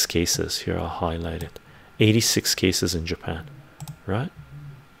 86 cases here. I'll highlight it. 86 cases in Japan, right?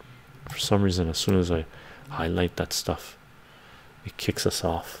 For some reason, as soon as I highlight that stuff, it kicks us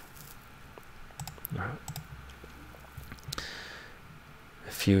off. All right.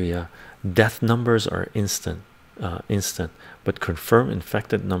 A few, yeah. Death numbers are instant, but confirmed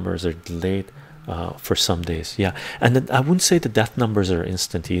infected numbers are delayed for some days. Yeah, and then I wouldn't say the death numbers are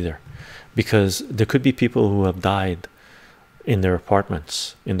instant either, because there could be people who have died in their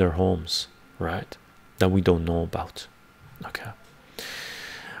apartments, in their homes, right, that we don't know about. Okay,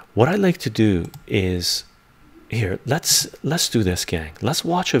 what I like to do is here, let's do this, gang. Let's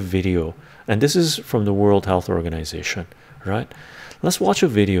watch a video, and this is from the World Health Organization, right? Let's watch a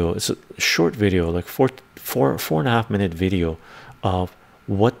video. It's a short video, like four and a half minute video of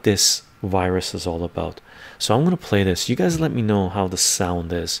what this virus is all about. So I'm going to play this. You guys let me know how the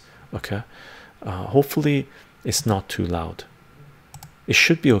sound is. Okay, hopefully it's not too loud. It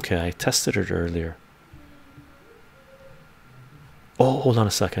should be okay. I tested it earlier. Oh, hold on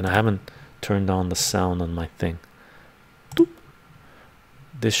a second. I haven't turned on the sound on my thing. Doop.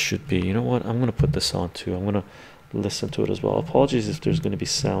 This should be, you know what, I'm going to put this on too. I'm going to listen to it as well. Apologies if there's going to be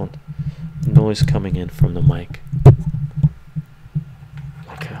sound noise coming in from the mic.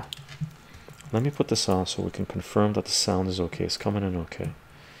 Okay, let me put this on so we can confirm that the sound is okay. It's coming in okay.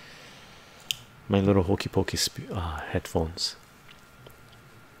 My little hokey pokey headphones.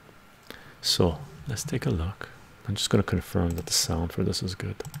 So let's take a look. I'm just going to confirm that the sound for this is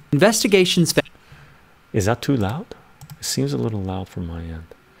good. Investigations. Is that too loud? It seems a little loud from my end.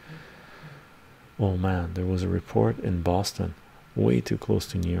 Oh man, there was a report in Boston, way too close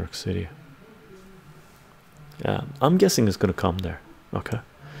to New York City. Yeah, I'm guessing it's going to come there. Okay,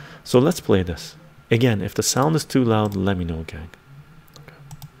 so let's play this again. If the sound is too loud, let me know, gang. Okay.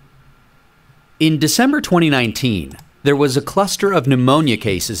 In December 2019, there was a cluster of pneumonia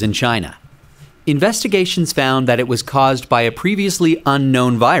cases in China. Investigations found that it was caused by a previously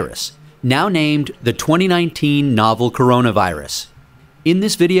unknown virus, now named the 2019 novel coronavirus. In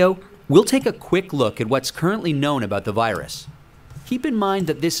this video, we'll take a quick look at what's currently known about the virus. Keep in mind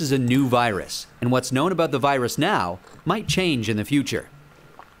that this is a new virus, and what's known about the virus now might change in the future.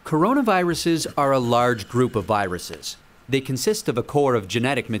 Coronaviruses are a large group of viruses. They consist of a core of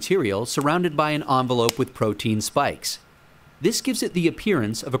genetic material surrounded by an envelope with protein spikes. This gives it the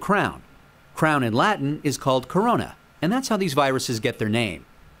appearance of a crown. Crown in Latin is called corona, and that's how these viruses get their name.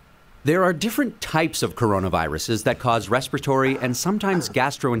 There are different types of coronaviruses that cause respiratory and sometimes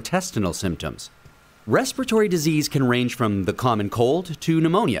gastrointestinal symptoms. Respiratory disease can range from the common cold to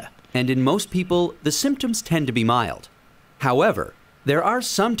pneumonia, and in most people, the symptoms tend to be mild. However, there are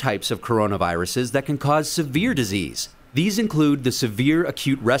some types of coronaviruses that can cause severe disease. These include the severe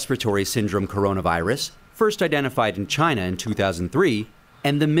acute respiratory syndrome coronavirus, first identified in China in 2003,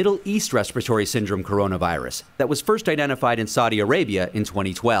 and the Middle East respiratory syndrome coronavirus that was first identified in Saudi Arabia in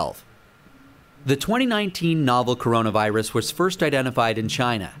 2012. The 2019 novel coronavirus was first identified in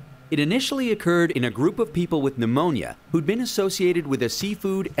China. It initially occurred in a group of people with pneumonia who'd been associated with a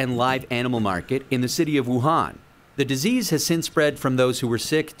seafood and live animal market in the city of Wuhan. The disease has since spread from those who were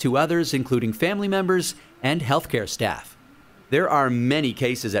sick to others, including family members and healthcare staff. There are many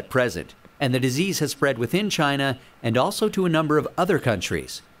cases at present, and the disease has spread within China and also to a number of other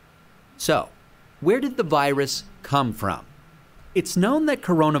countries. So, where did the virus come from? It's known that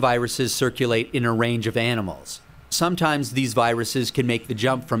coronaviruses circulate in a range of animals. Sometimes these viruses can make the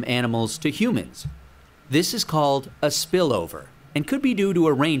jump from animals to humans. This is called a spillover and could be due to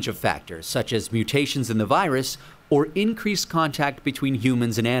a range of factors such as mutations in the virus or increased contact between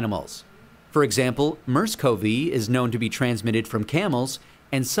humans and animals. For example, MERS-CoV is known to be transmitted from camels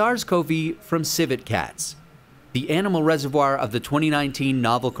and SARS-CoV from civet cats. The animal reservoir of the 2019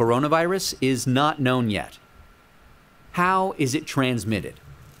 novel coronavirus is not known yet. How is it transmitted?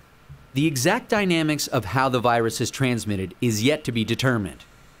 The exact dynamics of how the virus is transmitted is yet to be determined.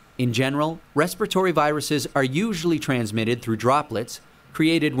 In general, respiratory viruses are usually transmitted through droplets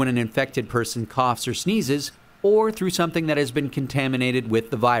created when an infected person coughs or sneezes, or through something that has been contaminated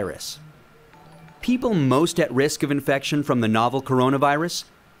with the virus. People most at risk of infection from the novel coronavirus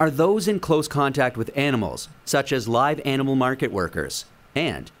are those in close contact with animals, such as live animal market workers,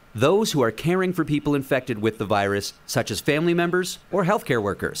 and those who are caring for people infected with the virus, such as family members or healthcare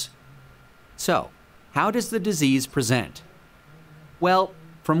workers. So, how does the disease present? Well,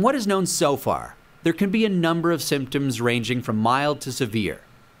 from what is known so far, there can be a number of symptoms ranging from mild to severe.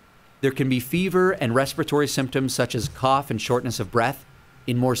 There can be fever and respiratory symptoms such as cough and shortness of breath.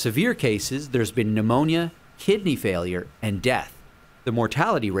 In more severe cases, there's been pneumonia, kidney failure, and death. The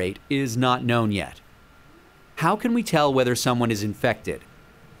mortality rate is not known yet. How can we tell whether someone is infected?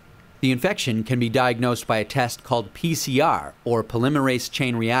 The infection can be diagnosed by a test called PCR, or polymerase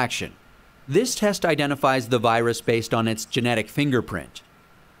chain reaction. This test identifies the virus based on its genetic fingerprint.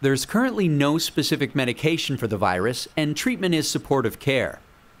 There's currently no specific medication for the virus, and treatment is supportive care.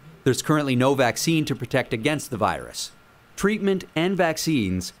 There's currently no vaccine to protect against the virus. Treatment and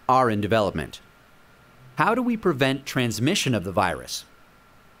vaccines are in development. How do we prevent transmission of the virus?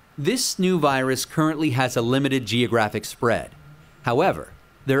 This new virus currently has a limited geographic spread. However,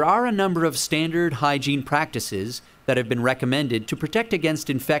 there are a number of standard hygiene practices that have been recommended to protect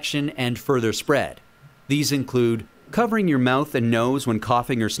against infection and further spread. These include covering your mouth and nose when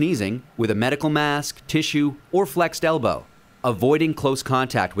coughing or sneezing with a medical mask, tissue, or flexed elbow, avoiding close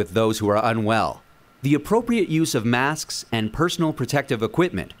contact with those who are unwell, the appropriate use of masks and personal protective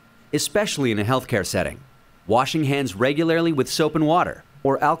equipment, especially in a healthcare setting, washing hands regularly with soap and water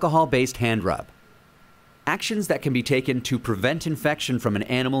or alcohol-based hand rub. Actions that can be taken to prevent infection from an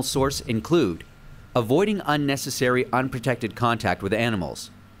animal source include avoiding unnecessary unprotected contact with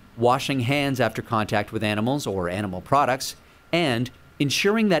animals, washing hands after contact with animals or animal products, and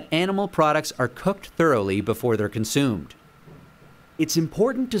ensuring that animal products are cooked thoroughly before they're consumed. It's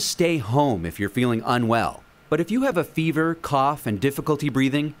important to stay home if you're feeling unwell, but if you have a fever, cough, and difficulty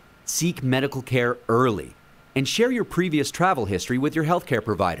breathing, seek medical care early and share your previous travel history with your healthcare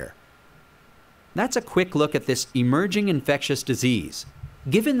provider. That's a quick look at this emerging infectious disease.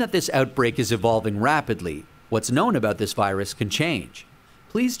 Given that this outbreak is evolving rapidly, what's known about this virus can change.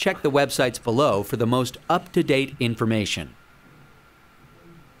 Please check the websites below for the most up-to-date information.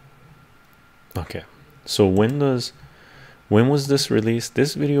 Okay, so when was this released?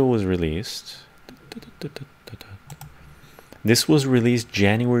 This video was released. This was released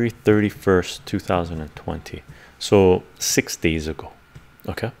January 31st, 2020. So 6 days ago.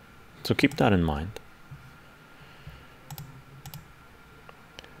 Okay, so keep that in mind.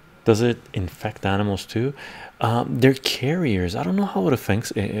 Does it infect animals too? They're carriers. I don't know how it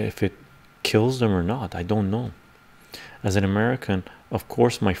affects, if it kills them or not. I don't know. As an American, of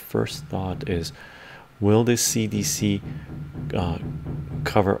course, my first thought is, will this CDC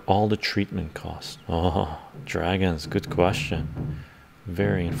cover all the treatment costs? Oh, dragons, good question.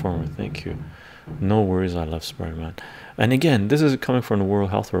 Very informative. Thank you. No worries. I love Spider-Man. And again, this is coming from the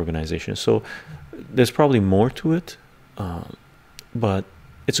World Health Organization, so there's probably more to it, but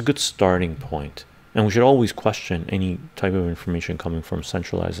it's a good starting point. And we should always question any type of information coming from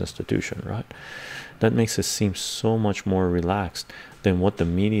centralized institution, right? That makes it seem so much more relaxed than what the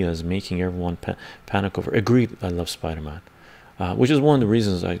media is making everyone panic over. Agreed. I love Spider-Man, which is one of the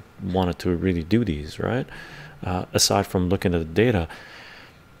reasons I wanted to really do these, right? Aside from looking at the data,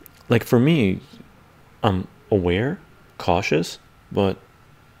 like for me, I'm aware, cautious, but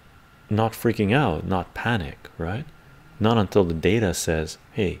not freaking out, not panic, right? Not until the data says,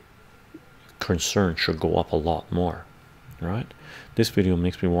 hey, concern should go up a lot more, right? This video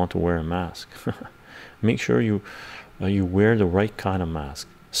makes me want to wear a mask. Make sure you wear the right kind of mask.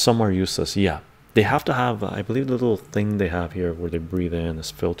 Some are useless. Yeah, they have to have, I believe, the little thing they have here where they breathe in, this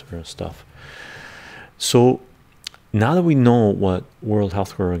filter and stuff. So now that we know what World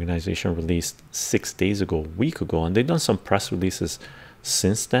Health Organization released 6 days ago, a week ago, and they've done some press releases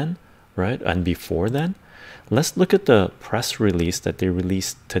since then, right, and before then, let's look at the press release that they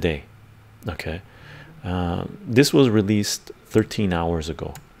released today. Okay, this was released 13 hours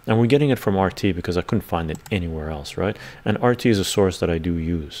ago, and we're getting it from RT because I couldn't find it anywhere else, right? And RT is a source that I do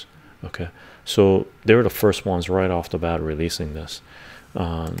use. Okay, so they were the first ones right off the bat releasing this.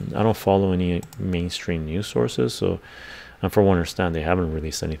 I don't follow any mainstream news sources, so, and for one, understand they haven't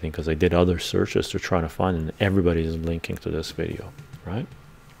released anything because I did other searches to try to find it, and everybody is linking to this video, right?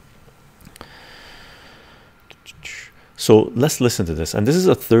 So let's listen to this, and this is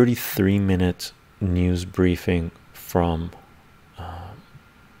a 33-minute news briefing from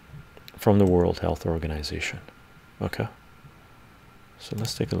the World Health Organization. Okay, so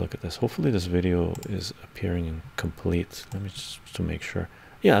let's take a look at this. Hopefully this video is appearing in complete. Let me just to make sure.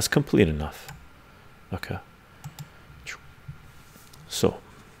 Yeah, it's complete enough. Okay, so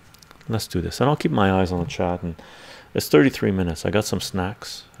let's do this, and I'll keep my eyes on the chat. And it's 33 minutes. I got some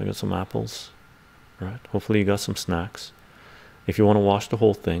snacks. I got some apples. Right, hopefully you got some snacks if you want to watch the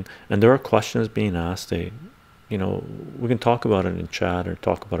whole thing, and there are questions being asked. They, you know, we can talk about it in chat or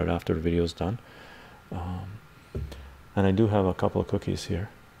talk about it after the video is done. And I do have a couple of cookies here,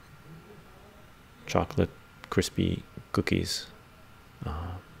 chocolate crispy cookies,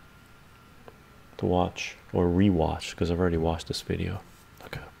 to watch or rewatch because I've already watched this video.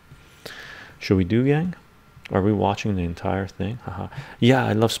 Okay, should we do, gang? Are we watching the entire thing? Yeah,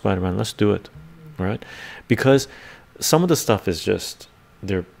 I love Spider-Man. Let's do it. Right, because some of the stuff is just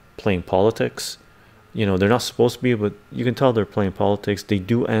they're playing politics, you know, they're not supposed to be, but you can tell they're playing politics. They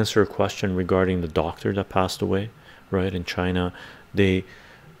do answer a question regarding the doctor that passed away, right, in China.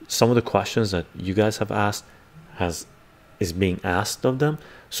 Some of the questions that you guys have asked is being asked of them,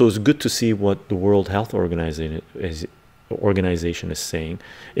 so it's good to see what the World Health Organization is saying.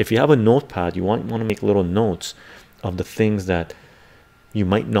 If you have a notepad, you want to make little notes of the things that you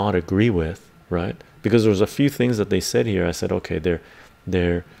might not agree with, right? Because there's a few things that they said here. I said, okay, they're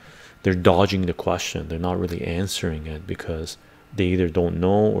dodging the question. They're not really answering it because they either don't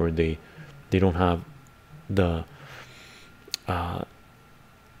know or they don't have the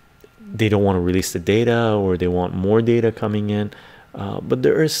they don't want to release the data, or they want more data coming in. But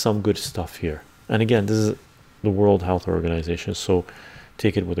there is some good stuff here. And again, this is the World Health Organization, so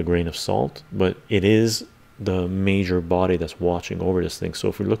take it with a grain of salt, but it is the major body that's watching over this thing. So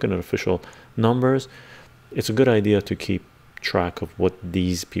if we're looking at official numbers, it's a good idea to keep track of what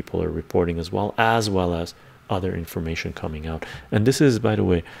these people are reporting as well as other information coming out. And this is, by the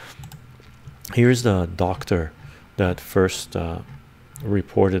way, here's the doctor that first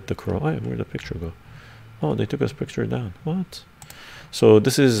reported the corona. Where'd the picture go? Oh, they took his picture down. What? So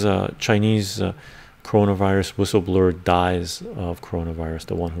this is Chinese coronavirus whistleblower dies of coronavirus,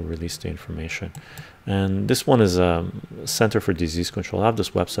 the one who released the information. And this one is Center for Disease Control. I have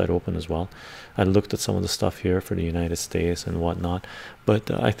this website open as well. I looked at some of the stuff here for the United States and whatnot, but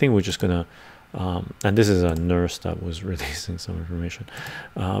I think we're just gonna and this is a nurse that was releasing some information,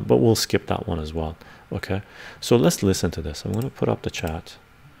 but we'll skip that one as well. Okay, so let's listen to this. I'm going to put up the chat.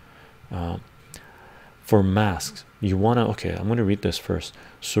 For masks, you want to, okay, I'm going to read this first.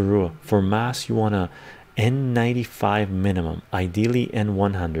 Surua, for masks, you want a N95 minimum, ideally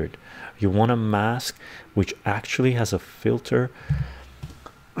N100. You want a mask which actually has a filter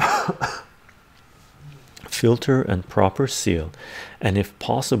and proper seal, and if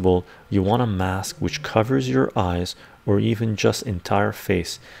possible you want a mask which covers your eyes or even just entire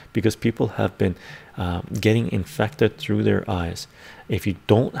face, because people have been getting infected through their eyes. If you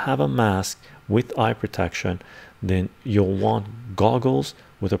don't have a mask with eye protection, then you'll want goggles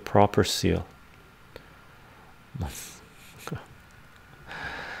with a proper seal.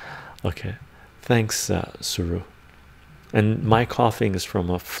 Okay, thanks, Suru. And my coughing is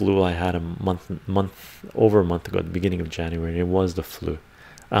from a flu I had a over a month ago, at the beginning of January. It was the flu.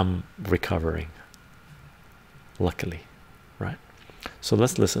 I'm recovering, luckily, right? So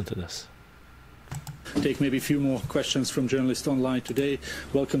let's listen to this. Take maybe a few more questions from journalists online today.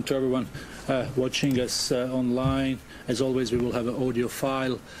 Welcome to everyone watching us online. As always, we will have an audio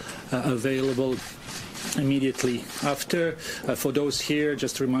file available immediately after. For those here,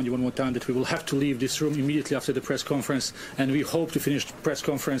 just to remind you one more time that we will have to leave this room immediately after the press conference, and we hope to finish the press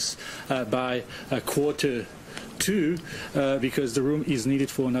conference by quarter-2, because the room is needed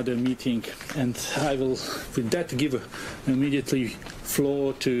for another meeting. And I will, with that, give immediately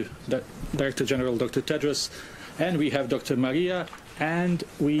floor to the Director General Dr. Tedros, and we have Dr. Maria, and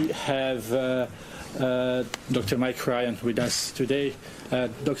we have Dr. Mike Ryan with us today.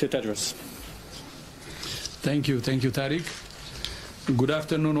 Dr. Tedros. Thank you, Tariq. Good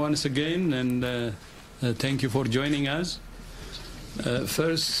afternoon once again, and thank you for joining us.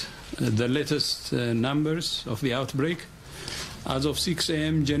 First, the latest numbers of the outbreak. As of 6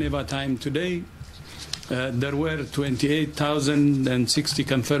 a.m. Geneva time today, there were 28,060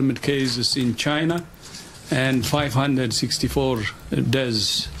 confirmed cases in China and 564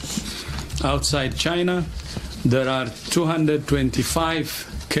 deaths. Outside China, there are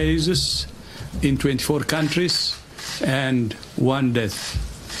 225 cases in 24 countries and 1 death.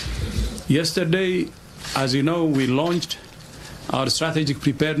 Yesterday, as you know, we launched our strategic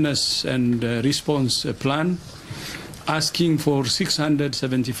preparedness and response plan, asking for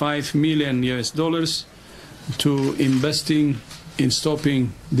 $675 million to investing in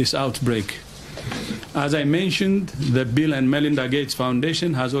stopping this outbreak. As I mentioned, the Bill and Melinda Gates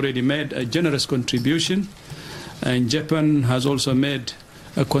Foundation has already made a generous contribution, and Japan has also made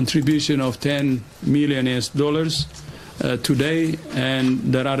a contribution of $10 million today, and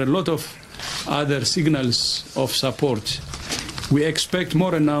there are a lot of other signals of support. We expect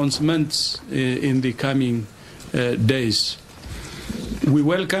more announcements in the coming days. We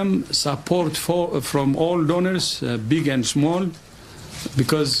welcome support from all donors, big and small,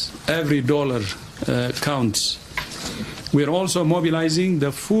 because every dollar counts. We are also mobilizing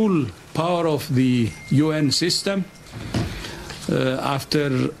the full power of the UN system.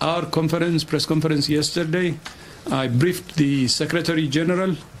 After our press conference yesterday, I briefed the Secretary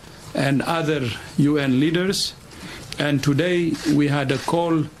General and other UN leaders, and today we had a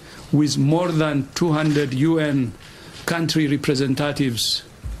call with more than 200 UN country representatives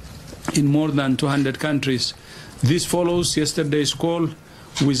in more than 200 countries. This follows yesterday's call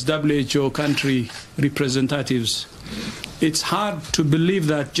with WHO country representatives. It's hard to believe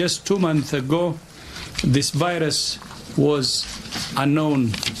that just 2 months ago, this virus was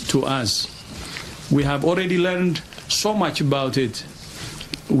unknown to us. We have already learned so much about it.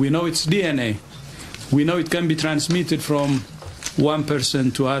 We know its DNA. We know it can be transmitted from one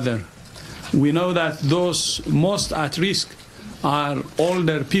person to other. We know that those most at risk are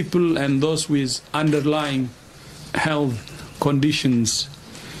older people and those with underlying health conditions.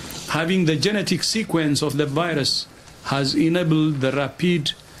 Having the genetic sequence of the virus has enabled the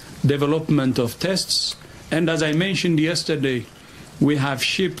rapid development of tests. And as I mentioned yesterday, we have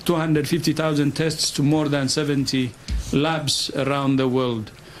shipped 250,000 tests to more than 70 labs around the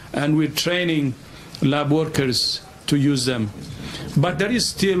world. And we're training lab workers to use them. But there is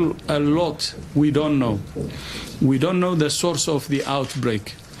still a lot we don't know. We don't know the source of the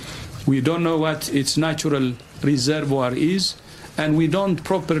outbreak. We don't know what its natural reservoir is, and we don't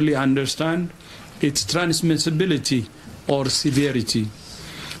properly understand its transmissibility or severity.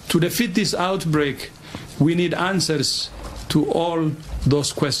 To defeat this outbreak, we need answers to all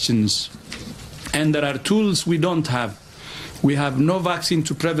those questions. And there are tools we don't have. We have no vaccine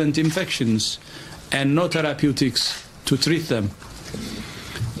to prevent infections and no therapeutics to treat them.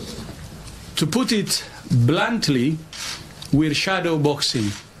 To put it bluntly, we're shadow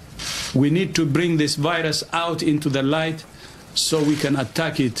boxing. We need to bring this virus out into the light so we can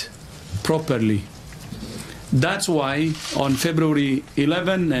attack it properly. That's why on February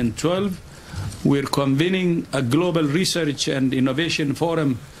 11 and 12, we're convening a global research and innovation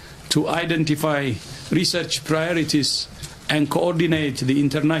forum to identify research priorities and coordinate the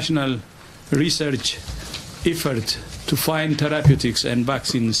international research effort to find therapeutics and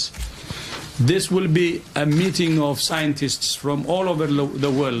vaccines. This will be a meeting of scientists from all over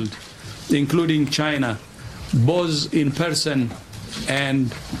the world, including China, both in person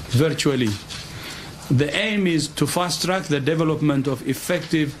and virtually. The aim is to fast-track the development of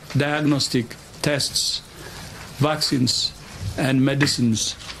effective diagnostic tests, vaccines, and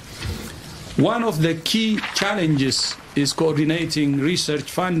medicines. One of the key challenges is coordinating research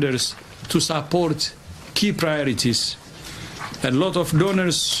funders to support key priorities. A lot of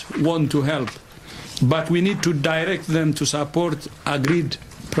donors want to help, but we need to direct them to support agreed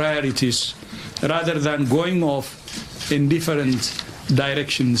priorities rather than going off in different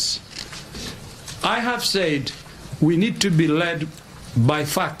directions. I have said we need to be led by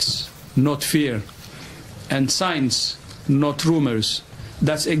facts, not fear, and science, not rumors.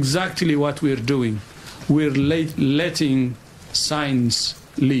 That's exactly what we're doing. We're letting science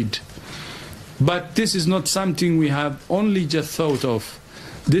lead. But this is not something we have only just thought of.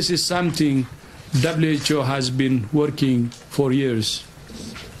 This is something WHO has been working for years.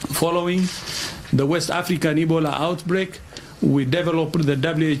 Following the West African Ebola outbreak, we developed the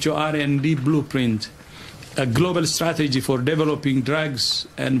WHO R&D blueprint, a global strategy for developing drugs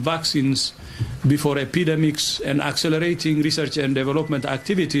and vaccines before epidemics and accelerating research and development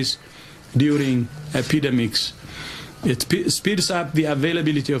activities during epidemics. It speeds up the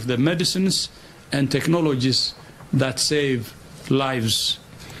availability of the medicines and technologies that save lives.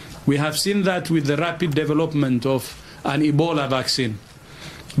 We have seen that with the rapid development of an Ebola vaccine.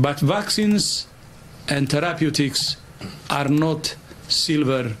 But vaccines and therapeutics are not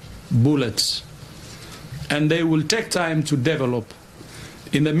silver bullets, and they will take time to develop.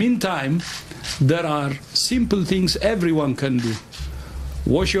 In the meantime, there are simple things everyone can do.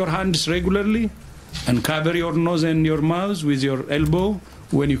 Wash your hands regularly and cover your nose and your mouth with your elbow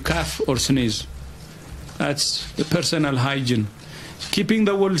when you cough or sneeze. That's the personal hygiene. Keeping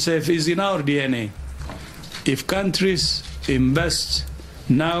the world safe is in our DNA. If countries invest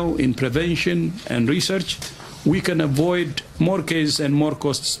now in prevention and research, we can avoid more cases and more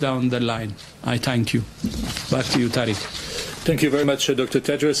costs down the line. I thank you. Back to you, Tariq. Thank you very much, Dr.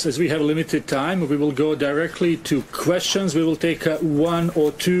 Tedros. As we have limited time, we will go directly to questions. We will take one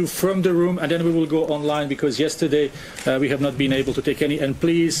or two from the room, and then we will go online, because yesterday we have not been able to take any. And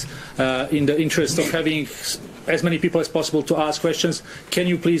please, in the interest of having as many people as possible to ask questions, can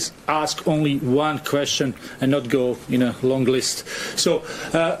you please ask only one question and not go in a long list? So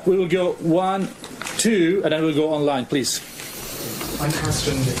we will go 1, 2, and then we'll go online, please. One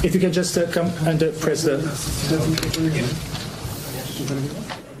question. If you can just come and press the...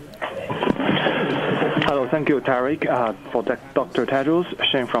 Hello, thank you, Tariq, for Dr. Tedros,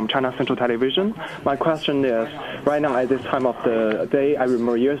 Shane from China Central Television. My question is, right now at this time of the day, I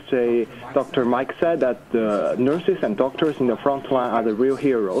remember yesterday Dr. Mike said that the nurses and doctors in the front line are the real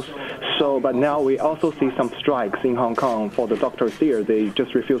heroes. So, but now we also see some strikes in Hong Kong for the doctors here. They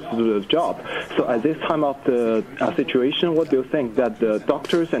just refuse to do the job. So at this time of the situation, what do you think that the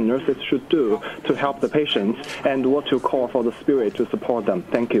doctors and nurses should do to help the patients, and what to call for the spirit to support them?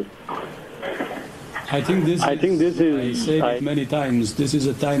 Thank you. I think this is, I said it many times, this is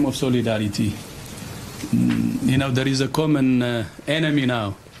a time of solidarity. You know, there is a common enemy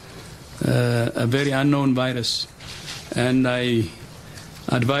now, a very unknown virus. And I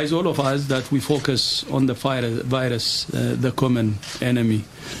advise all of us that we focus on the virus, the common enemy.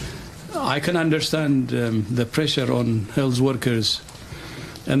 I can understand the pressure on health workers,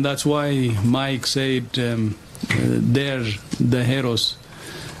 and that's why Mike said they're the heroes.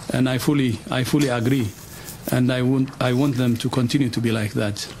 And I fully agree, and I want them to continue to be like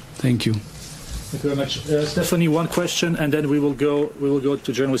that. Thank you. Thank you very much, Stephanie. One question, and then we will go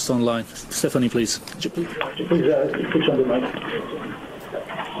to journalists online. Stephanie, please. Please push on the mic.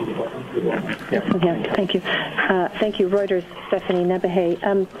 Yeah, thank you. Thank you, Reuters. Stephanie Nebehe.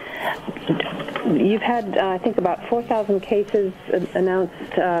 You've had, I think, about 4,000 cases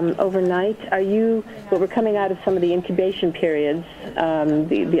announced overnight. But we're coming out of some of the incubation periods,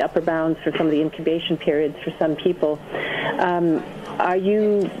 the upper bounds for some of the incubation periods for some people. Are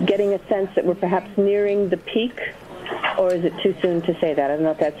you getting a sense that we're perhaps nearing the peak, or is it too soon to say that? I don't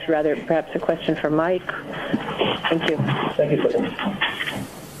know if that's rather perhaps a question for Mike. Thank you. Thank you for that.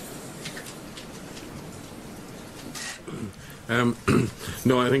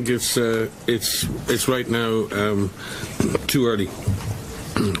 No, I think it's right now too early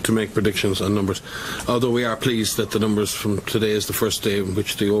to make predictions on numbers. Although we are pleased that the numbers from today is the first day in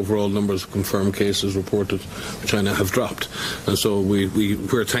which the overall numbers of confirmed cases reported in China have dropped, and so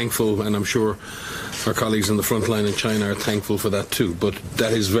we're thankful, and I'm sure our colleagues in the front line in China are thankful for that too. But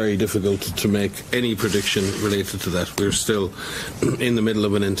that is very difficult to make any prediction related to that. We're still in the middle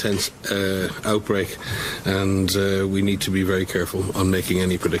of an intense outbreak, and we need to be very careful on making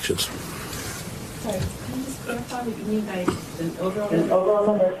any predictions. Sorry, can you just clarify what you mean by overall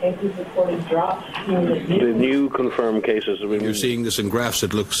number of cases reported dropped? The new confirmed cases, I mean, you're seeing this in graphs.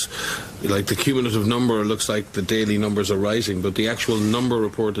 It looks like the cumulative number looks like the daily numbers are rising, but the actual number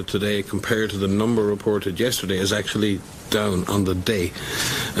reported today compared to the number reported yesterday is actually down on the day,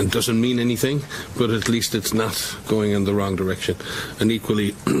 and doesn't mean anything, but at least it's not going in the wrong direction. And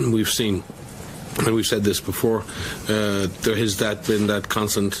equally, we've seen, and we've said this before, there has been that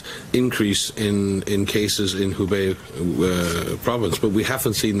constant increase in cases in Hubei province, but we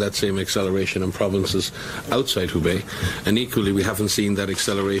haven't seen that same acceleration in provinces outside Hubei, and equally we haven't seen that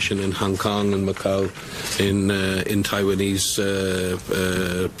acceleration in Hong Kong and Macau, in Taiwanese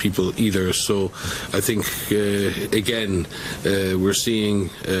people either. So I think again we're seeing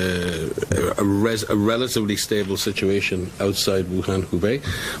a relatively stable situation outside Wuhan, Hubei,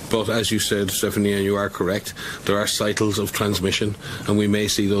 but as you said, Stephanie, and you are correct, there are cycles of transmission, and we may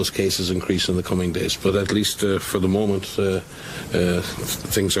see those cases increase in the coming days. But at least for the moment,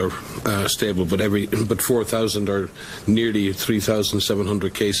 things are stable. But 4,000 or nearly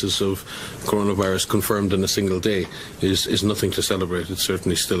 3,700 cases of coronavirus confirmed in a single day is nothing to celebrate. It's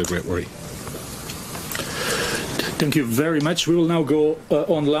certainly still a great worry. Thank you very much. We will now go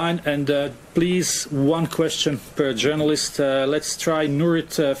online, and please, one question per journalist. Let's try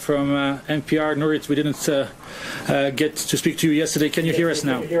Nurit from NPR. Nurit, we didn't get to speak to you yesterday. Can you hear us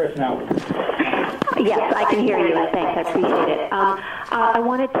now? Yes, I can hear you. Thanks. I appreciate it. I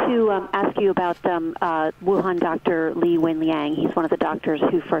wanted to ask you about Wuhan Dr. Li Wenliang. He's one of the doctors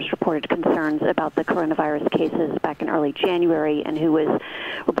who first reported concerns about the coronavirus cases back in early January and who was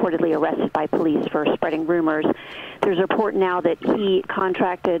reportedly arrested by police for spreading rumors. There's a report now that he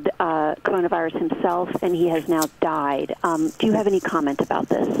contracted coronavirus himself and he has now died. Do you have any comment about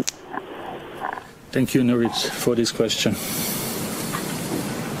this? Thank you, Nurit, for this question.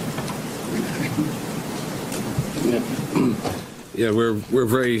 Yeah, we're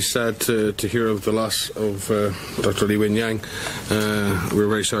very sad to hear of the loss of Dr. Li Wenliang. We're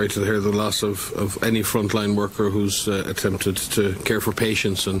very sorry to hear the loss of any frontline worker who's attempted to care for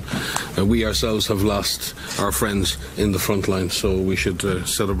patients, and we ourselves have lost our friends in the front line, so we should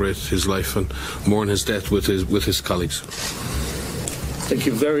celebrate his life and mourn his death with his colleagues. Thank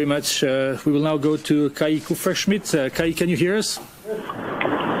you very much. We will now go to chycho Schmidt. Kai, can you hear us?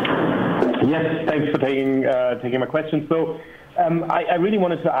 Yes, thanks for taking my question. So I really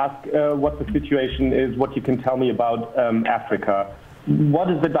wanted to ask what the situation is, what you can tell me about Africa. What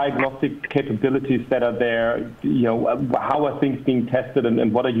is the diagnostic capabilities that are there? You know, how are things being tested,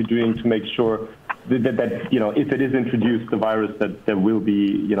 and what are you doing to make sure that you know, if it is introduced, the virus, that there will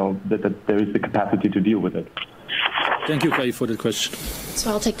be, you know, that there is the capacity to deal with it? Thank you, Kai, for the question. So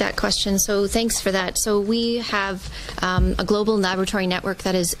I'll take that question. So thanks for that. So we have a global laboratory network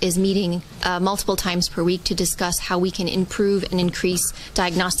that is meeting multiple times per week to discuss how we can improve and increase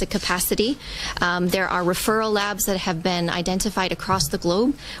diagnostic capacity. There are referral labs that have been identified across the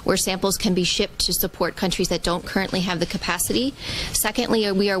globe where samples can be shipped to support countries that don't currently have the capacity. Secondly,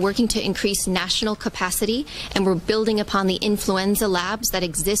 we are working to increase national capacity, and we're building upon the influenza labs that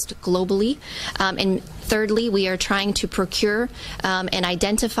exist globally. And thirdly, we are trying to procure and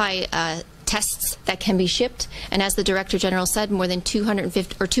identify tests that can be shipped. And as the Director General said, more than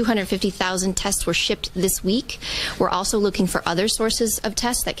 250,000 tests were shipped this week. We're also looking for other sources of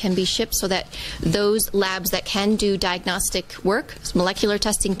tests that can be shipped so that those labs that can do diagnostic work, molecular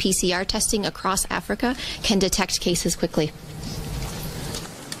testing, PCR testing across Africa, can detect cases quickly.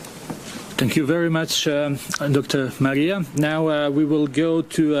 Thank you very much, Dr. Maria. Now we will go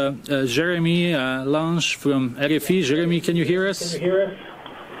to Jeremy Lange from RFI. Jeremy, can you hear us?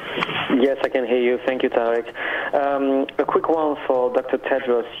 Yes, I can hear you. Thank you, Tarek. A quick one for Dr.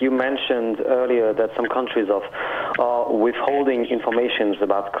 Tedros. You mentioned earlier that some countries are withholding information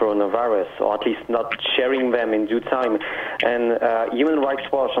about coronavirus, or at least not sharing them in due time. And Human Rights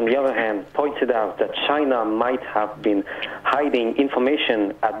Watch, on the other hand, pointed out that China might have been hiding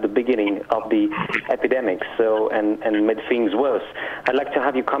information at the beginning of the epidemic, and made things worse. I'd like to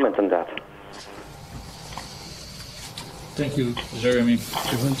have you comment on that. Thank you, Jeremy.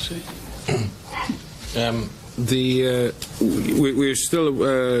 We're still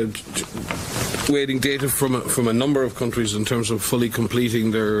waiting data from a number of countries in terms of fully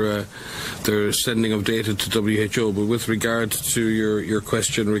completing their sending of data to WHO. But with regard to your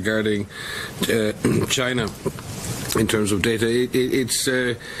question regarding China, in terms of data.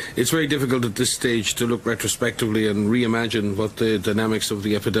 It's very difficult at this stage to look retrospectively and reimagine what the dynamics of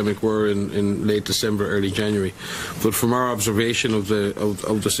the epidemic were in late December, early January. But from our observation of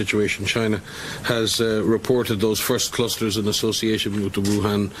the situation, China has reported those first clusters in association with the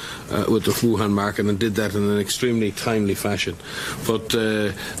Wuhan market, and did that in an extremely timely fashion. But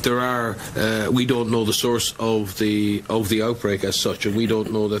we don't know the source of the outbreak as such, and we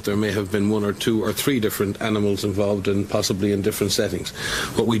don't know that there may have been 1 or 2 or 3 different animals involved, and possibly in different settings.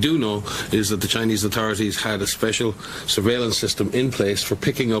 What we do know is that the Chinese authorities had a special surveillance system in place for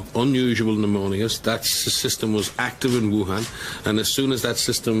picking up unusual pneumonias. That system was active in Wuhan, and as soon as that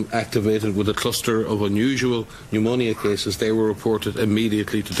system activated with a cluster of unusual pneumonia cases, they were reported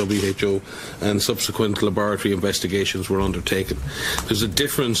immediately to WHO, and subsequent laboratory investigations were undertaken. There's a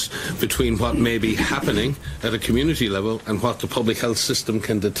difference between what may be happening at a community level and what the public health system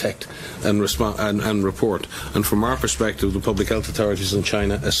can detect and respond and report. And from our perspective, the public health authorities in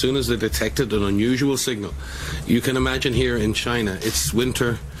China, as soon as they detected an unusual signal, you can imagine here in China, it's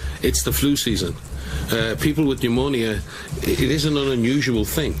winter, it's the flu season. People with pneumonia, it isn't an unusual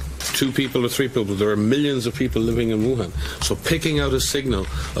thing. 2 people or 3 people, there are millions of people living in Wuhan. So picking out a signal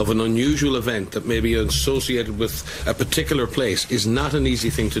of an unusual event that may be associated with a particular place is not an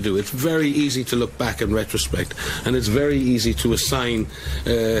easy thing to do. It's very easy to look back in retrospect, and it's very easy to assign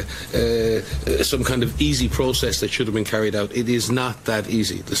some kind of easy process that should have been carried out. It is not that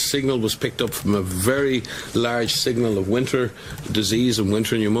easy. The signal was picked up from a very large signal of winter disease and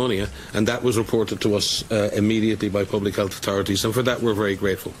winter pneumonia, and that was reported to us immediately by public health authorities, and for that we're very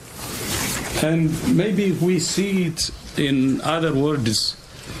grateful. And maybe we see it in other words.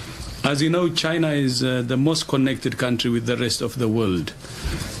 As you know, China is the most connected country with the rest of the world.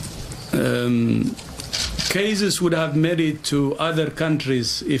 Cases would have made it to other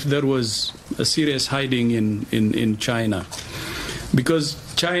countries if there was a serious hiding in China. Because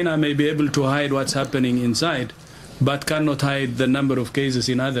China may be able to hide what's happening inside, but cannot hide the number of cases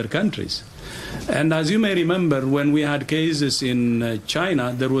in other countries. And as you may remember, when we had cases in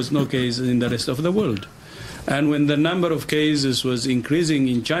China, there was no cases in the rest of the world. And when the number of cases was increasing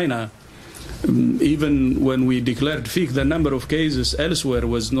in China, even when we declared peak, the number of cases elsewhere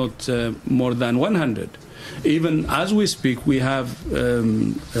was not more than 100. Even as we speak, we have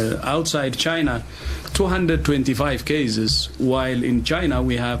outside China 225 cases, while in China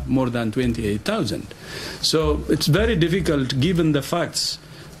we have more than 28,000. So it's very difficult, given the facts,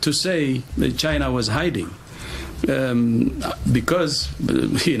 to say that China was hiding, because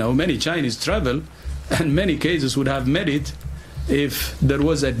many Chinese travel, and many cases would have made it if there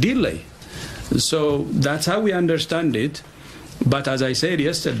was a delay. So that's how we understand it. But as I said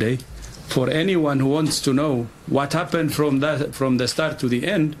yesterday, for anyone who wants to know what happened from the start to the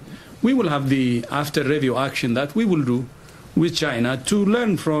end, we will have the after review action that we will do with China to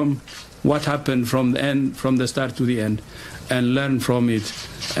learn from what happened from the start to the end, and learn from it,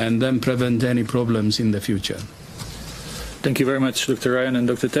 and then prevent any problems in the future. Thank you very much, Dr. Ryan and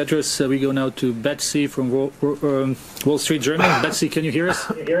Dr. Tedros. We go now to Betsy from Wall Street Journal. Betsy, can you hear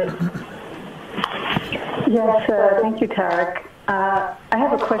us? Yes, thank you, Tarek. I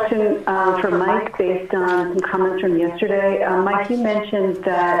have a question for Mike based on some comments from yesterday. Mike, you mentioned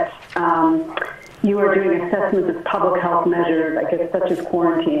that you are doing assessments of public health measures, I guess such as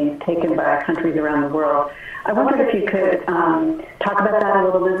quarantines taken by countries around the world. I wondered if you could talk about that a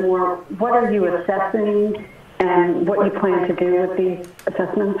little bit more. What are you assessing, and what you plan to do with these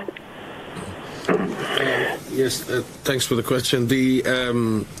assessments? Yes, thanks for the question. The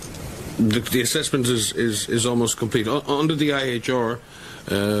assessment is almost complete. Under the IHR,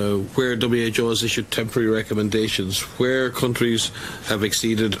 where WHO has issued temporary recommendations, where countries have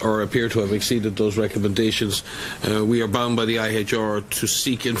exceeded or appear to have exceeded those recommendations, we are bound by the IHR to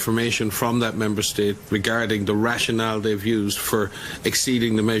seek information from that member state regarding the rationale they've used for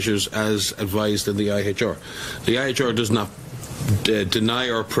exceeding the measures as advised in the IHR. The IHR does not deny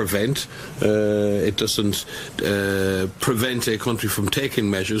or prevent. It doesn't prevent a country from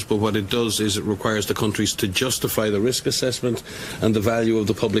taking measures, but what it does is it requires the countries to justify the risk assessment and the value of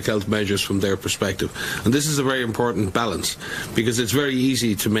the public health measures from their perspective. And this is a very important balance, because it's very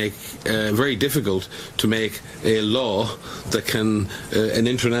easy to make, very difficult to make a law that can, an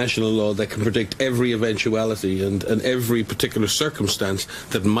international law that can predict every eventuality and every particular circumstance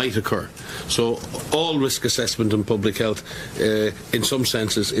that might occur. So all risk assessment in public health in some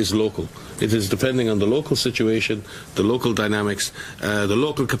senses, is local. It is depending on the local situation, the local dynamics, the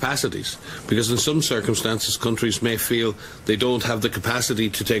local capacities. Because in some circumstances, countries may feel they don't have the capacity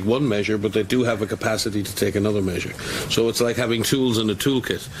to take one measure, but they do have a capacity to take another measure. So it's like having tools in a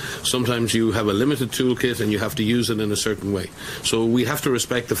toolkit. Sometimes you have a limited toolkit and you have to use it in a certain way. So we have to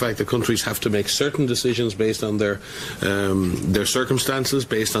respect the fact that countries have to make certain decisions based on their circumstances,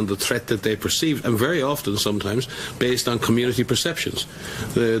 based on the threat that they perceive, and very often, sometimes, based on community perceptions.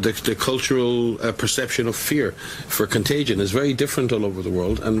 The cultural perception of fear for contagion is very different all over the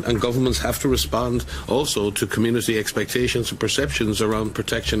world, and governments have to respond also to community expectations and perceptions around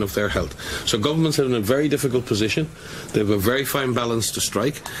protection of their health. So governments are in a very difficult position. They have a very fine balance to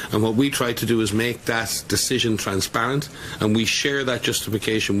strike, and what we try to do is make that decision transparent, and we share that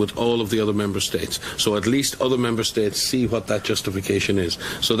justification with all of the other member states. So at least other member states see what that justification is.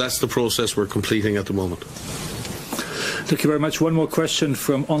 So that's the process we're completing at the moment. Thank you very much. One more question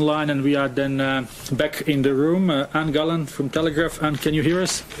from online, and we are then back in the room. Anne Gallen from Telegraph. Anne, can you hear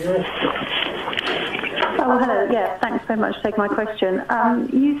us? Oh, hello. Yeah, thanks very much for taking my question.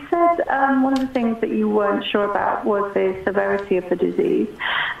 You said one of the things that you weren't sure about was the severity of the disease.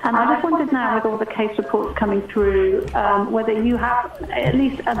 And I just wondered now, with all the case reports coming through, whether you have at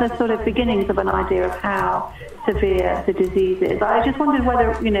least other sort of beginnings of an idea of how severe the disease is. I just wondered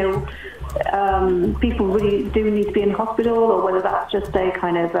whether, people really do need to be in hospital, or whether that's just a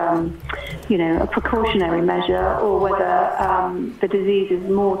kind of, a precautionary measure, or whether the disease is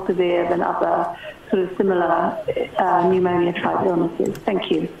more severe than other sort of similar pneumonia-type illnesses.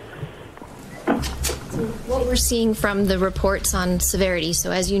 Thank you. What we're seeing from the reports on severity,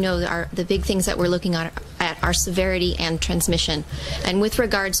 so as you know, the big things that we're looking at are severity and transmission. And with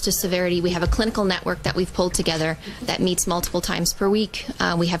regards to severity, we have a clinical network that we've pulled together that meets multiple times per week.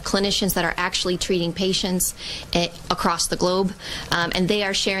 We have clinicians that are actually treating patients across the globe, and they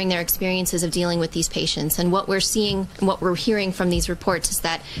are sharing their experiences of dealing with these patients. And what we're seeing, and what we're hearing from these reports, is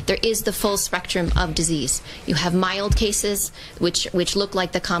that there is the full spectrum of disease. You have mild cases, which look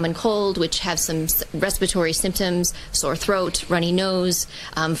like the common cold, which have some respiratory symptoms, sore throat, runny nose,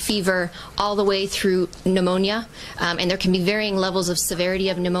 fever, all the way through pneumonia, and there can be varying levels of severity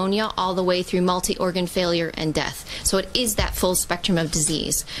of pneumonia, all the way through multi-organ failure and death. So it is that full spectrum of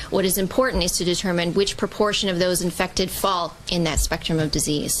disease. What is important is to determine which proportion of those infected fall in that spectrum of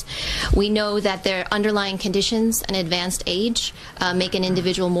disease. We know that their underlying conditions and advanced age make an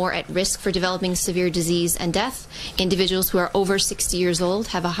individual more at risk for developing severe disease and death. Individuals who are over 60 years old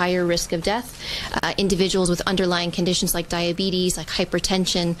have a higher risk of death. Individuals with underlying conditions like diabetes, like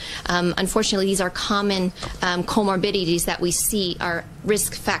hypertension, unfortunately these are common comorbidities that we see are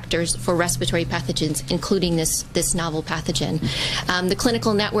risk factors for respiratory pathogens, including this novel pathogen. The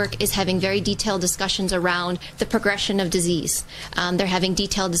clinical network is having very detailed discussions around the progression of disease. They're having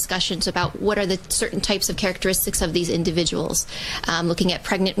detailed discussions about what are the certain types of characteristics of these individuals, looking at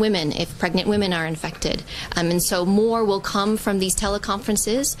pregnant women, if pregnant women are infected. And so more will come from these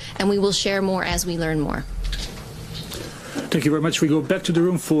teleconferences, and we will share more as we learn more. Thank you very much. We go back to the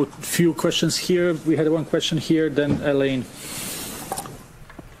room for a few questions here. We had one question here, then Elaine.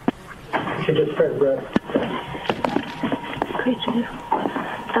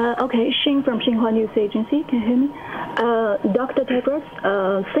 Okay, Shing from Xinhua News Agency. Can you hear me? Dr. Tedros,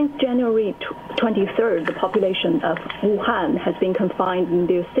 since January 23rd, the population of Wuhan has been confined in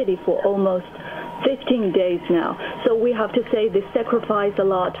their city for almost 15 days now. So we have to say they sacrifice a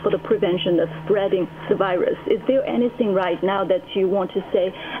lot for the prevention of spreading the virus. Is there anything right now that you want to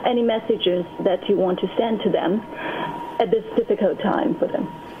say, any messages that you want to send to them at this difficult time for them?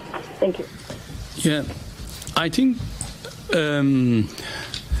 Thank you. Yeah, I think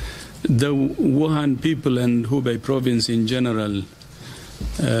the Wuhan people and Hubei province in general,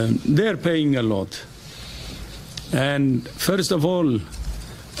 they're paying a lot. And first of all,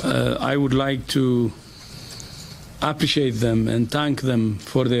 I would like to appreciate them and thank them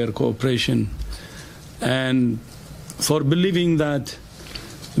for their cooperation and for believing that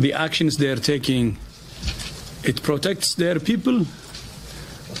the actions they're taking, it protects their people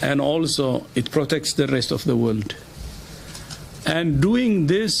and also it protects the rest of the world. And doing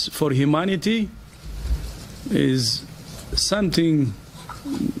this for humanity is something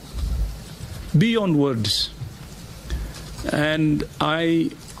beyond words. And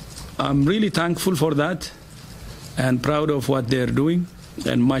I'm really thankful for that and proud of what they're doing,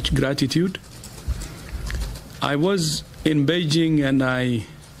 and much gratitude. I was in Beijing and I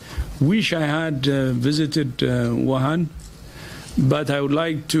wish I had visited Wuhan, but I would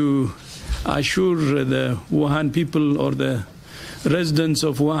like to assure the Wuhan people or the residents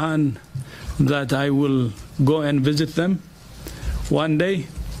of Wuhan that I will go and visit them one day,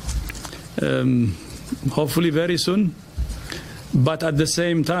 hopefully very soon, but at the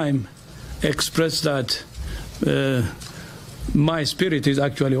same time express that my spirit is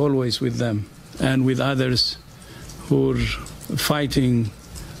actually always with them and with others who are fighting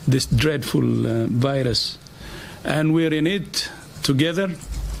this dreadful virus. And we're in it together,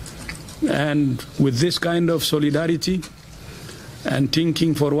 and with this kind of solidarity and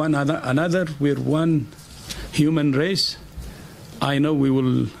thinking for one another, we're one human race. I know we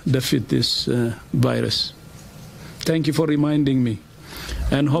will defeat this virus. Thank you for reminding me,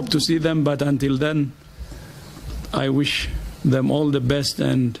 and hope to see them, but until then, I wish them all the best,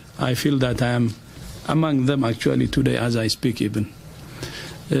 and I feel that I am among them actually today as I speak even.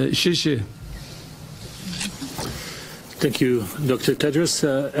 Chycho. Thank you, Dr. Tedros.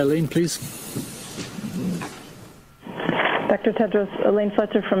 Elaine, please. Dr. Tedros, Elaine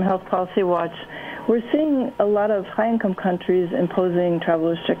Fletcher from Health Policy Watch. We're seeing a lot of high-income countries imposing travel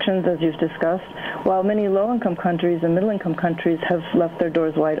restrictions, as you've discussed, while many low-income countries and middle-income countries have left their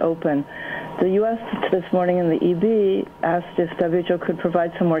doors wide open. The U.S. this morning in the EB asked if WHO could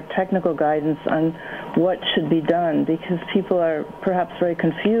provide some more technical guidance on what should be done, because people are perhaps very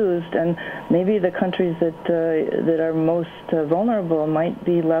confused, and maybe the countries that are most vulnerable might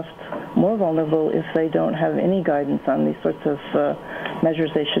be left more vulnerable if they don't have any guidance on these sorts of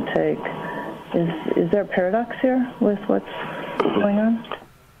measures they should take. Is there a paradox here with what's going on?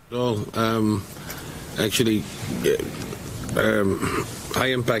 Well, actually,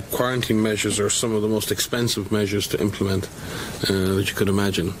 high-impact quarantine measures are some of the most expensive measures to implement that you could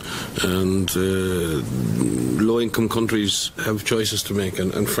imagine. And low-income countries have choices to make.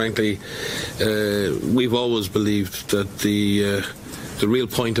 And frankly, we've always believed that the real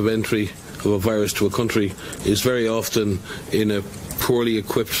point of entry of a virus to a country is very often in a poorly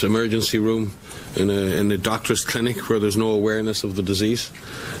equipped emergency room, in a doctor's clinic where there's no awareness of the disease,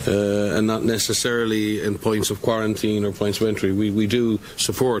 and not necessarily in points of quarantine or points of entry. We do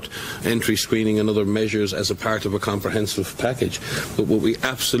support entry screening and other measures as a part of a comprehensive package, but what we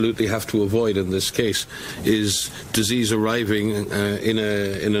absolutely have to avoid in this case is disease arriving in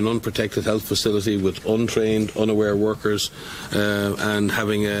an unprotected health facility with untrained, unaware workers, and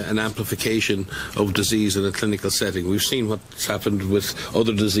having an amplification of disease in a clinical setting. We've seen what's happened with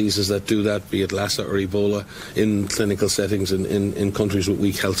other diseases that do that, be it Lassa or Ebola, in clinical settings in countries with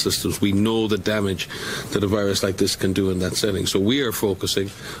weak health systems. We know the damage that a virus like this can do in that setting. So we are focusing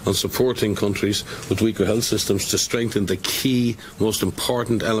on supporting countries with weaker health systems to strengthen the key, most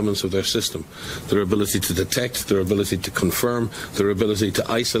important elements of their system: their ability to detect, their ability to confirm, their ability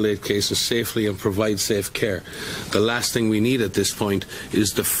to isolate cases safely and provide safe care. The last thing we need at this point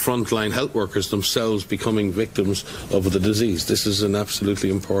is the frontline health workers themselves becoming victims of the disease. This is an absolutely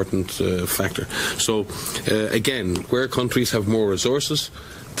important factor. So again, where countries have more resources,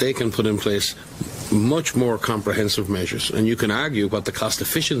 they can put in place much more comprehensive measures, and you can argue what the cost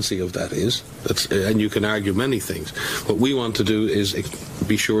efficiency of that is, and you can argue many things. What we want to do is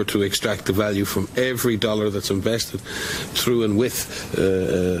be sure to extract the value from every dollar that's invested through and with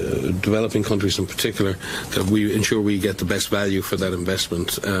developing countries in particular, that we ensure we get the best value for that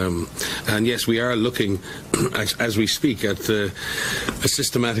investment. And yes, we are looking, as we speak, at a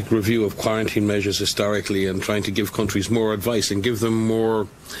systematic review of quarantine measures historically, and trying to give countries more advice and give them more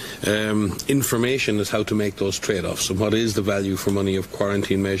information as how to make those trade-offs, and what is the value for money of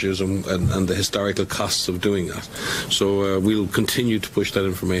quarantine measures, and the historical costs of doing that. So we'll continue to push that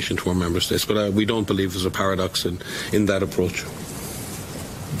information to our member states, but we don't believe there's a paradox in that approach.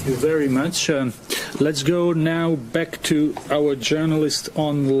 Thank you very much. Let's go now back to our journalist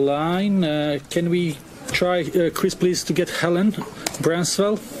online. Can we try, Chris, please, to get Helen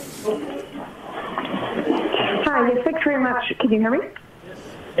Branswell? Hi, yes, thanks very much. Can you hear me?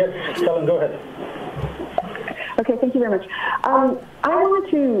 Yes, Helen, go ahead. Okay, thank you very much. I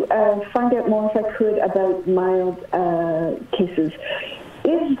wanted to find out more, if I could, about mild cases.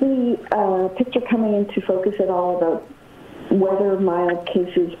 Is the picture coming into focus at all about whether mild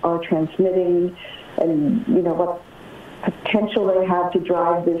cases are transmitting, and what potential they have to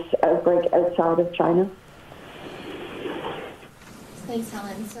drive this outbreak outside of China? Thanks,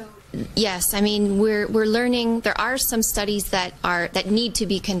 Helen. Yes, I mean we're learning. There are some studies that need to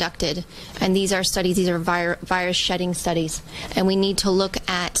be conducted, and these are virus shedding studies, and we need to look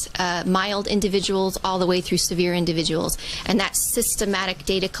at mild individuals all the way through severe individuals, and that systematic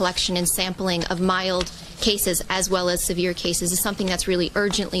data collection and sampling of mild cases as well as severe cases is something that's really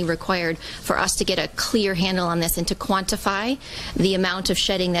urgently required for us to get a clear handle on this and to quantify the amount of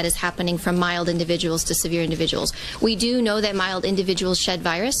shedding that is happening from mild individuals to severe individuals. We do know that mild individuals shed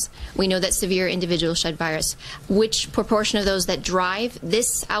virus. We know that severe individuals shed virus. Which proportion of those that drive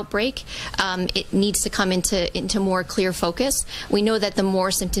this outbreak, it needs to come into more clear focus. We know that the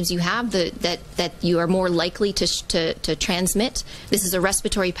more symptoms you have, that you are more likely to transmit. This is a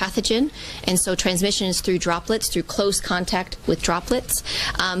respiratory pathogen, and so transmission is through droplets, through close contact with droplets.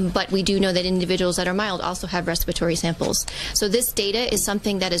 But we do know that individuals that are mild also have respiratory samples. So this data is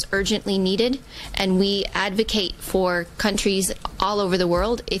something that is urgently needed, and we advocate for countries all over the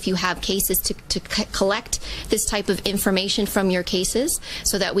world, if you have cases, to collect this type of information from your cases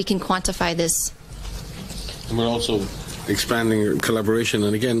so that we can quantify this. And we're also expanding collaboration,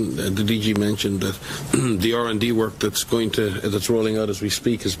 and again, the DG mentioned that the R&D work that's rolling out as we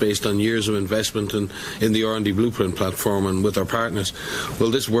speak is based on years of investment in the R&D Blueprint platform and with our partners.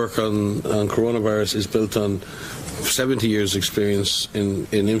 Well, this work on coronavirus is built on 70 years experience in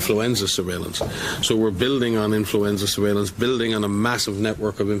influenza surveillance. So we're building on influenza surveillance, building on a massive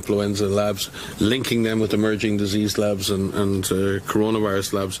network of influenza labs, linking them with emerging disease labs and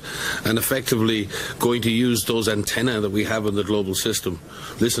coronavirus labs, and effectively going to use those antennae that we have in the global system,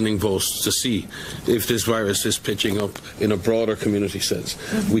 listening posts, to see if this virus is pitching up in a broader community sense.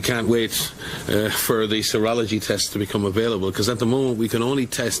 We can't wait for the serology tests to become available, because at the moment we can only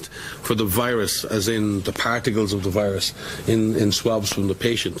test for the virus, as in the particles of the virus in swabs from the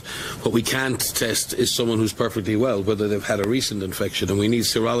patient. What we can't test is someone who's perfectly well, whether they've had a recent infection, and we need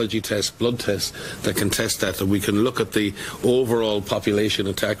serology tests, blood tests that can test that, and we can look at the overall population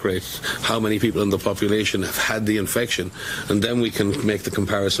attack rate, how many people in the population have had the infection, and then we can make the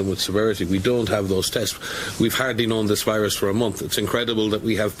comparison with severity. We don't have those tests. We've hardly known this virus for a month. It's incredible that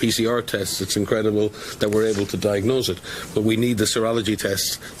we have PCR tests. It's incredible that we're able to diagnose it, but we need the serology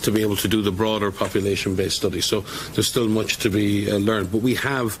tests to be able to do the broader population-based study. So there's still much to be learned, but we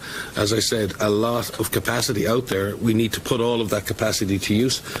have, as I said, a lot of capacity out there. We need to put all of that capacity to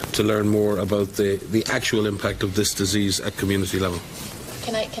use to learn more about the actual impact of this disease at community level.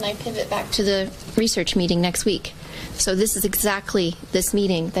 Can I pivot back to the research meeting next week? So this is exactly this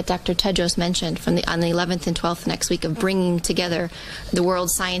meeting that Dr. Tedros mentioned on the 11th and 12th next week, of bringing together the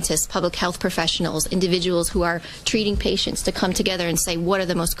world's scientists, public health professionals, individuals who are treating patients, to come together and say, what are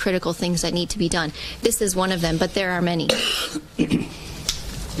the most critical things that need to be done? This is one of them, but there are many.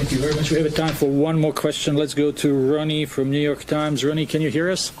 Thank you very much. We have time for one more question. Let's go to Ronnie from New York Times. Ronnie, can you hear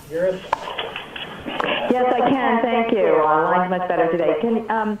us? Yes, I can. Thank you. Our line's much better today.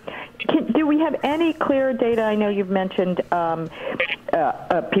 Do we have any clear data? I know you've mentioned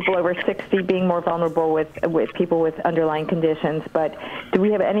people over 60 being more vulnerable with people with underlying conditions, but do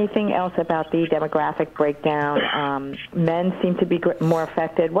we have anything else about the demographic breakdown? Men seem to be more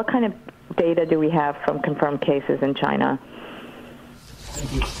affected. What kind of data do we have from confirmed cases in China?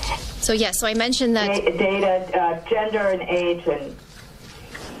 So yes, so I mentioned that data, gender and age and.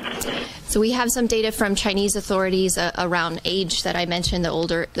 So we have some data from Chinese authorities around age that I mentioned, the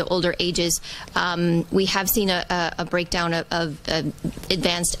older ages. We have seen a breakdown of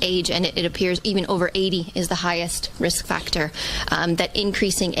advanced age, and it appears even over 80 is the highest risk factor. That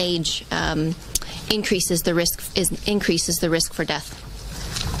increasing age increases the risk for death.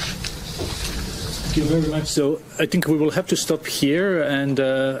 Thank you very much. So I think we will have to stop here. And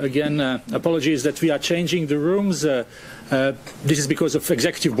again, apologies that we are changing the rooms. This is because of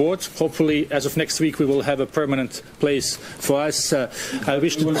executive board. Hopefully, as of next week, we will have a permanent place for us. I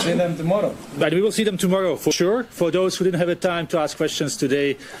wish we will see them tomorrow. But we will see them tomorrow for sure. For those who didn't have a time to ask questions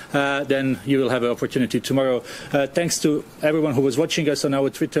today, then you will have an opportunity tomorrow. Thanks to everyone who was watching us on our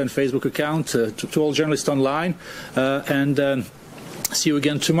Twitter and Facebook account, to all journalists online, and see you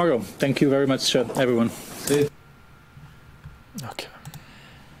again tomorrow. Thank you very much, everyone. Okay.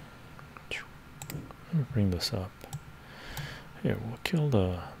 Let me bring this up. Here, we'll kill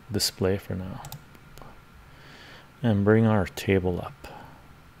the display for now and bring our table up.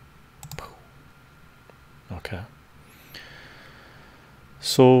 Okay.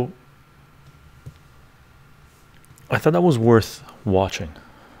 So I thought that was worth watching.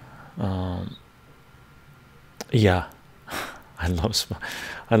 Yeah, I love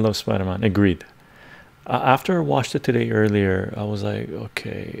Spider-Man. Agreed. After I watched it today earlier, I was like,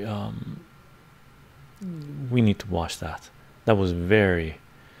 okay, we need to watch that. That was very,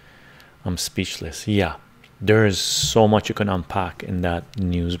 I'm speechless. Yeah, there is so much you can unpack in that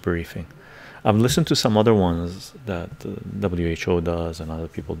news briefing. I've listened to some other ones that the WHO does and other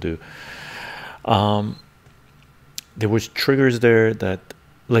people do. There was triggers there that,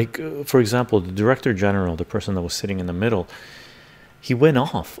 Like for example, the director general, the person that was sitting in the middle, he went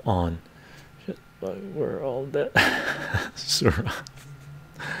off on, we're all dead.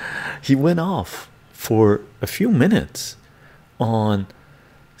 He went off for a few minutes on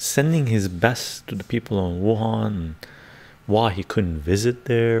sending his best to the people in Wuhan, and why he couldn't visit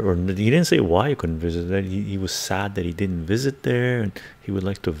there, or he didn't say why he couldn't visit there. He was sad that he didn't visit there and he would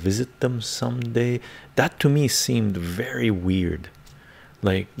like to visit them someday. That to me seemed very weird.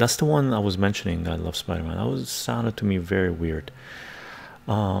 Like that's the one I was mentioning, I love Spider-Man. That was sounded to me very weird.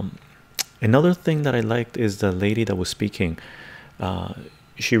 Another thing that I liked is the lady that was speaking.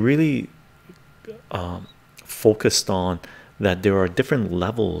 She really focused on that there are different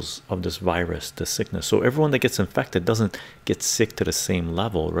levels of this virus, this sickness. So everyone that gets infected doesn't get sick to the same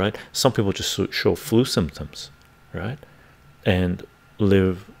level, right? Some people just show flu symptoms, right, and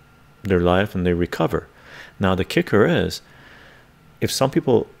live their life and they recover. Now the kicker is, if some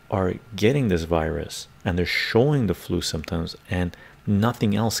people are getting this virus and they're showing the flu symptoms and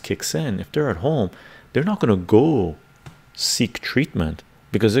nothing else kicks in, if they're at home, they're not going to go seek treatment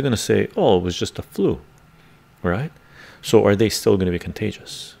because they're going to say, oh, it was just a flu, right? So are they still going to be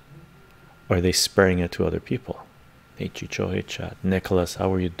contagious? Are they spreading it to other people? Hey chycho, hey chat, Nicholas,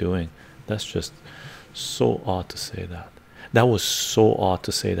 how are you doing? That's just so odd to say that. That was so odd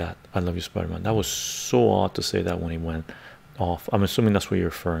to say that. I love you, Spider-Man. That was so odd to say that when he went off. I'm assuming that's what you're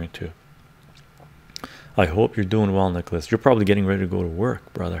referring to. I hope you're doing well, Nicholas. You're probably getting ready to go to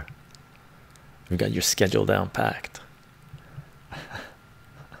work, brother. You've got your schedule down packed.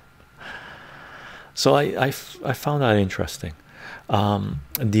 So I found that interesting.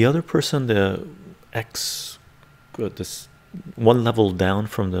 The other person, the this one level down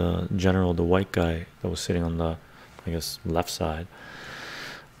from the general, the white guy that was sitting on the, I guess, left side,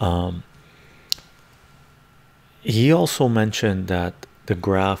 he also mentioned that the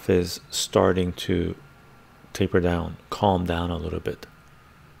graph is starting to taper down, calm down a little bit.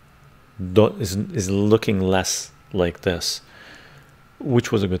 Is looking less like this,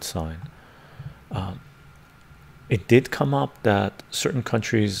 which was a good sign. It did come up that certain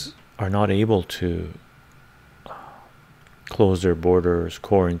countries are not able to close their borders,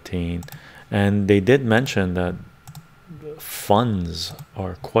 quarantine, and they did mention that funds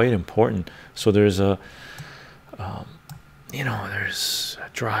are quite important. So there's a you know, there's a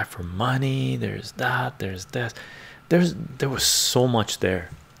drive for money, there's that, there's this, there was so much there.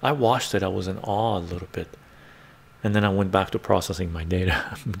 I watched it, I was in awe a little bit, and then I went back to processing my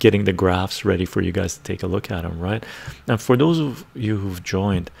data, getting the graphs ready for you guys to take a look at them, right? And for those of you who've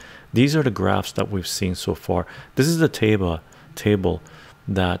joined, these are the graphs that we've seen so far. This is the table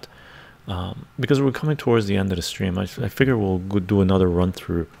that because we're coming towards the end of the stream, I figure we'll do another run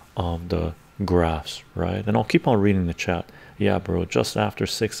through of the graphs, right? And I'll keep on reading the chat. Yeah, bro, just after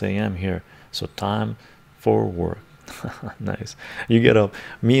 6 a.m. here, so time for work. Nice. You get up,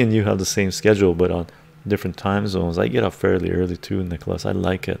 me and you have the same schedule but on different time zones. I get up fairly early too, Nicholas. I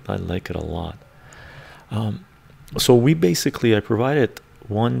like it a lot. So we basically, I provided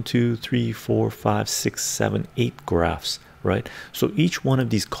 1 2 3 4 5 6 7 8 graphs, right? So each one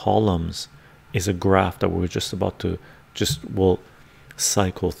of these columns is a graph that we're just about to will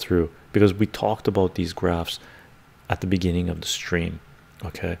cycle through, because we talked about these graphs at the beginning of the stream.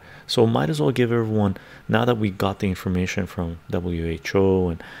 Okay, so might as well give everyone, now that we got the information from WHO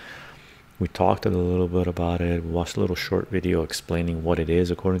and we talked a little bit about it, we watched a little short video explaining what it is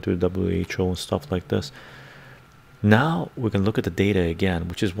according to the WHO and stuff like this. Now we can look at the data again,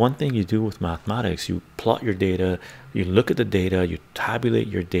 which is one thing you do with mathematics. You plot your data, you look at the data, you tabulate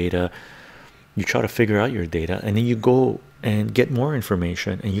your data, you try to figure out your data, and then you go and get more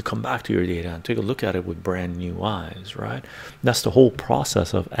information and you come back to your data and take a look at it with brand new eyes, right? That's the whole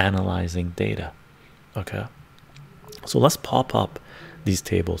process of analyzing data. Okay, so let's pop up these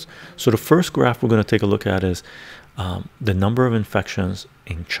tables. So the first graph we're going to take a look at is the number of infections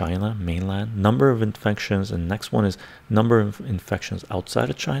in China mainland, number of infections, and next one is number of infections outside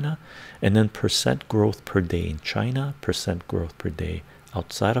of China, and then percent growth per day in China, percent growth per day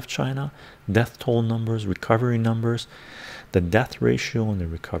outside of China, death toll numbers, recovery numbers, the death ratio, and the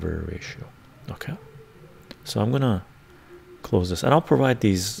recovery ratio. Okay, so I'm gonna close this, and I'll provide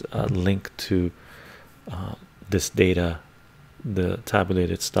these link to this data, the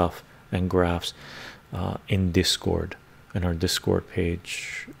tabulated stuff and graphs in Discord, in our Discord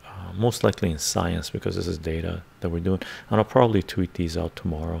page, most likely in Science, because this is data that we're doing, and I'll probably tweet these out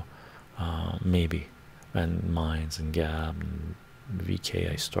tomorrow, maybe, and Minds and Gab and VK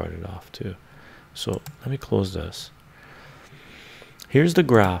I started off too. So let me close this. Here's the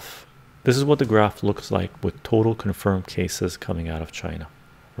graph. This is what the graph looks like with total confirmed cases coming out of China.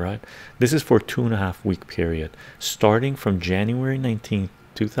 right? This is for 2.5 week period, starting from January 19th,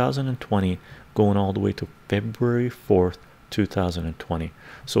 2020, going all the way to February 4th, 2020.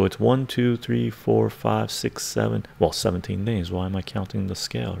 So it's 1, 2, 3, 4, 5, 6, 7, well, 17 days. Why am I counting the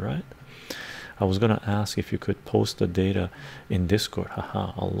scale, right? I was going to ask if you could post the data in Discord.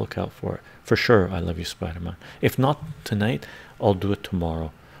 Haha, I'll look out for it. For sure, I love you, Spider-Man. If not tonight, I'll do it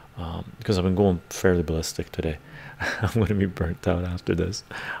tomorrow, because I've been going fairly ballistic today. I'm going to be burnt out after this,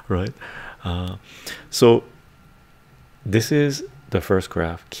 right? So this is the first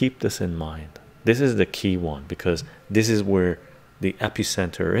graph. Keep this in mind. This is the key one, because this is where the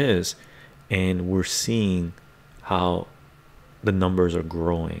epicenter is, and we're seeing how the numbers are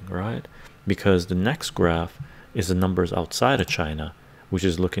growing, right? Because the next graph is the numbers outside of China, which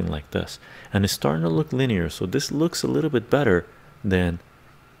is looking like this, and it's starting to look linear. So this looks a little bit better than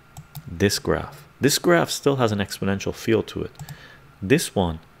this graph. This graph still has an exponential feel to it. This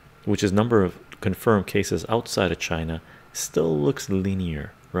one, which is number of confirmed cases outside of China, still looks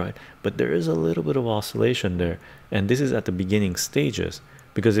linear, right? But there is a little bit of oscillation there, and this is at the beginning stages,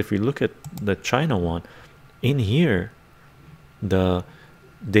 because if we look at the China one in here, the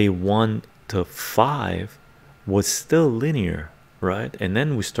day 1 to 5 was still linear, right? And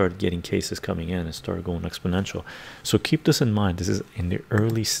then we start getting cases coming in and start going exponential. So keep this in mind. This is in the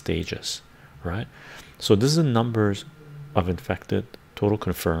early stages, right? So this is the numbers of infected, total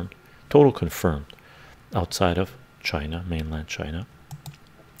confirmed outside of China, mainland China.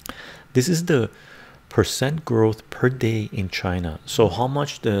 This is the percent growth per day in China. So how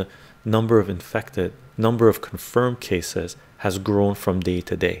much the number of infected, number of confirmed cases has grown from day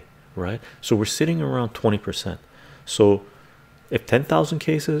to day, right? So we're sitting around 20%. So if 10,000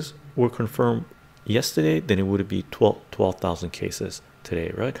 cases were confirmed yesterday, then it would be 12,000 cases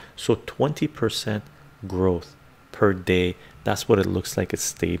today, right? So 20% growth per day. That's what it looks like it's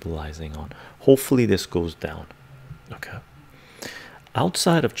stabilizing on. Hopefully this goes down. Okay.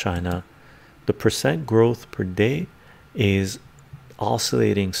 Outside of China, the percent growth per day is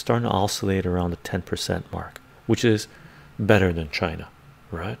oscillating, starting to oscillate around the 10% mark, which is better than China,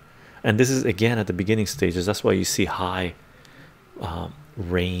 right? And this is again at the beginning stages. That's why you see high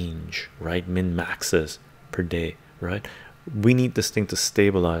range, right? Min maxes per day, right? We need this thing to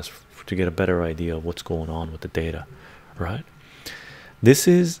stabilize to get a better idea of what's going on with the data, right? This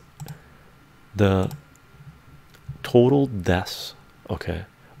is the total deaths, okay,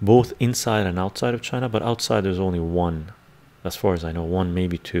 both inside and outside of China, but outside there's only one, as far as I know, one,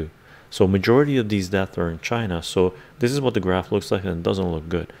 maybe two. So majority of these deaths are in China. So this is what the graph looks like, and it doesn't look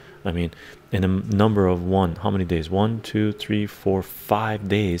good. I mean, in a number of how many days? 1, 2, 3, 4, 5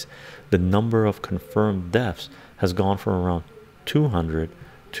 days, the number of confirmed deaths has gone from around 200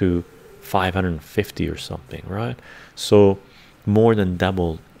 to 550 or something, right? So more than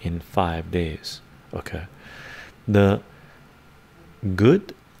doubled in 5 days. Okay. The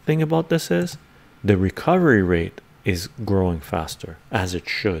good thing about this is the recovery rate is growing faster, as it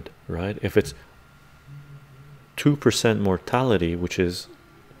should, right? If it's 2% mortality, which is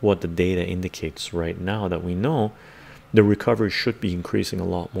what the data indicates right now that we know, the recovery should be increasing a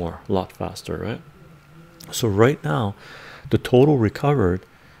lot faster, right? So right now the total recovered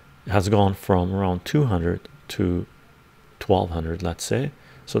has gone from around 200 to 1200, let's say.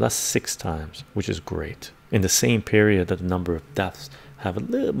 So that's 6 times, which is great. In the same period that the number of deaths have a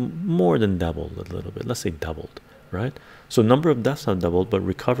little more than doubled, a little bit, let's say doubled, right? So number of deaths have doubled, but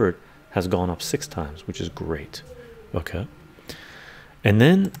recovered has gone up 6 times, which is great. Okay. And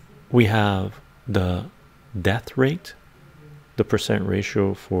then we have the death rate, the percent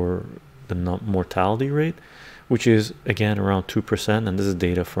ratio for the mortality rate, which is again around 2%, and this is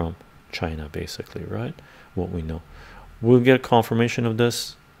data from China basically, right? What we know. We'll get a confirmation of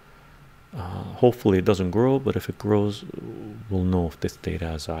this. Hopefully it doesn't grow, but if it grows, we'll know if this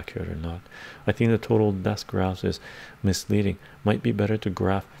data is accurate or not. I think the total death graphs is misleading. Might be better to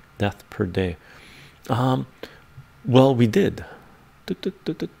graph death per day. Well, we did.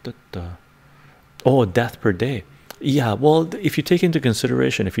 Oh, death per day. Yeah, well, if you take into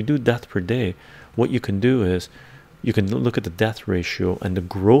consideration, if you do death per day, what you can do is you can look at the death ratio and the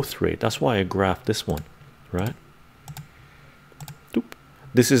growth rate. That's why I graphed this one, right?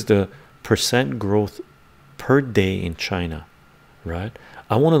 This is the percent growth per day in China, right?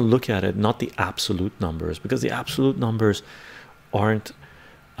 I want to look at it, not the absolute numbers, because the absolute numbers aren't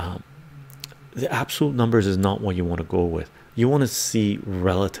the absolute numbers is not what you want to go with. You want to see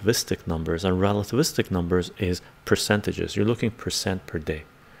relativistic numbers, and relativistic numbers is percentages. You're looking percent per day.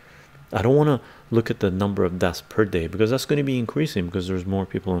 I don't want to look at the number of deaths per day, because that's going to be increasing because there's more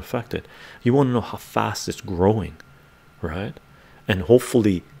people infected. You want to know how fast it's growing, right? and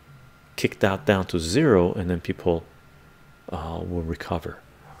hopefully kick that down to 0, and then people will recover,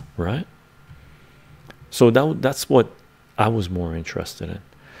 right? So that's what I was more interested in.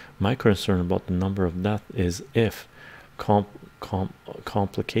 My concern about the number of deaths is if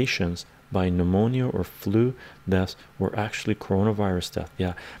complications by pneumonia or flu deaths were actually coronavirus death.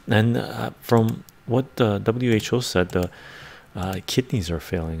 Yeah, and from what the WHO said, the kidneys are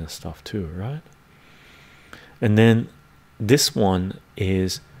failing and stuff too, right? And then this one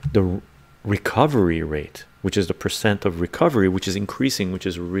is the recovery rate, which is the percent of recovery, which is increasing, which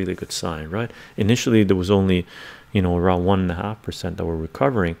is a really good sign, right? Initially there was only, you know, around 1.5% that were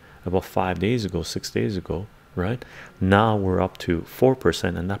recovering about 5 days ago, 6 days ago, right? Now we're up to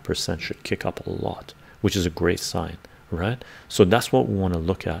 4%, and that percent should kick up a lot, which is a great sign, right? So that's what we want to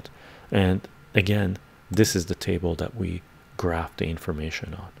look at. And again, this is the table that we graph the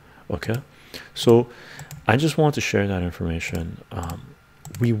information on. Okay, so I just want to share that information.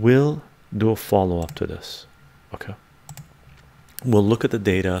 We will do a follow-up to this. Okay, we'll look at the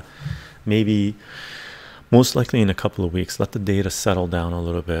data, maybe most likely in a couple of weeks. Let the data settle down a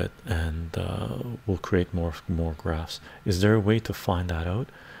little bit, and we'll create more graphs. Is there a way to find that out?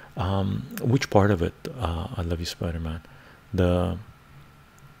 Which part of it? I love you, Spider-Man. The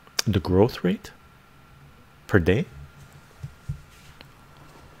growth rate per day,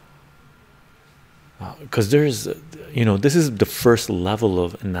 because there's, you know, this is the first level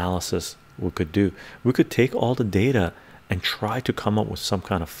of analysis we could do. We could take all the data and try to come up with some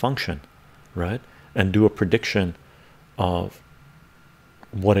kind of function, right, and do a prediction of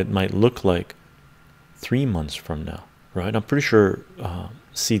what it might look like 3 months from now, right? I'm pretty sure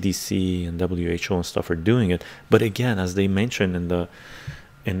CDC and WHO and stuff are doing it, but again, as they mentioned in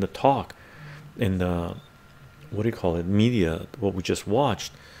the talk, in the, what do you call it, media, what we just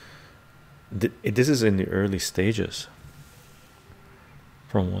watched, this is in the early stages.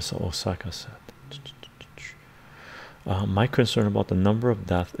 From what Osaka said, my concern about the number of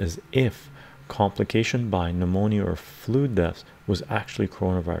deaths is if complication by pneumonia or flu deaths was actually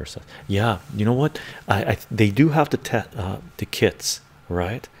coronavirus deaths. Yeah, you know what, they do have the kits,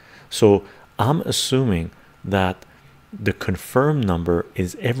 right? So I'm assuming that the confirmed number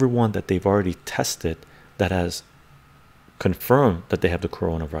is everyone that they've already tested that has confirmed that they have the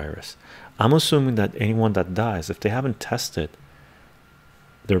coronavirus. I'm assuming that anyone that dies, if they haven't tested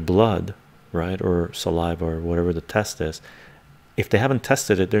their blood, right, or saliva or whatever the test is, if they haven't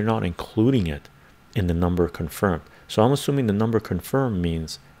tested it, they're not including it in the number confirmed. So I'm assuming the number confirmed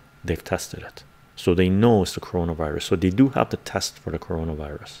means they've tested it, so they know it's the coronavirus. So they do have the test for the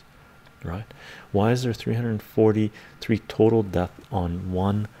coronavirus, right? Why is there 343 total death on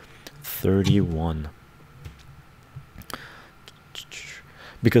 1/31?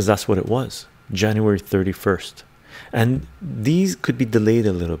 Because that's what it was, January 31st. And these could be delayed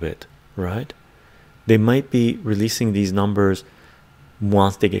a little bit, right? They might be releasing these numbers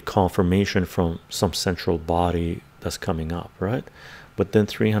once they get confirmation from some central body that's coming up, right? But then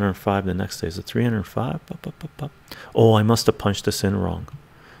 305 the next day. Is it 305? Oh, I must have punched this in wrong.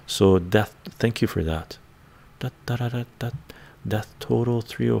 So death, thank you for that. Death total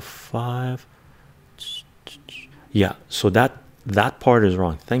 305. Yeah, so that part is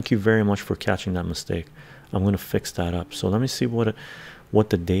wrong. Thank you very much for catching that mistake. I'm going to fix that up. So let me see what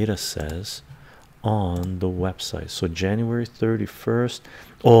the data says on the website. So January 31st.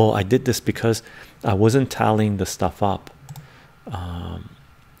 Oh, I did this because I wasn't tallying the stuff up.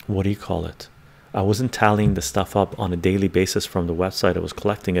 What do you call it? I wasn't tallying the stuff up on a daily basis from the website. I was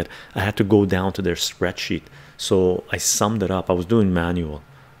collecting it. I had to go down to their spreadsheet. So I summed it up. I was doing manual,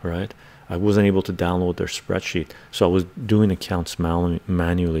 right? I wasn't able to download their spreadsheet, so I was doing accounts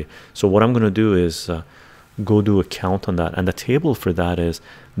manually. So what I'm going to do is go do a count on that, and the table for that is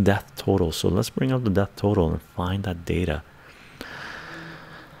death total. So let's bring up the death total and find that data.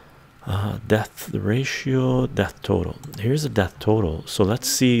 Death ratio, death total. Here's the death total. So let's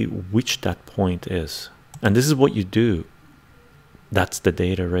see which that point is, and this is what you do. That's the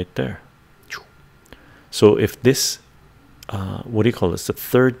data right there. So if this what do you call this, the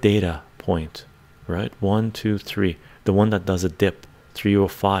third data point, right? 1 2 3, the one that does a dip,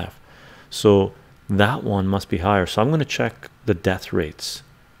 305. So that one must be higher. So I'm going to check the death rates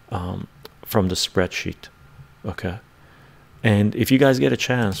from the spreadsheet. Okay, and if you guys get a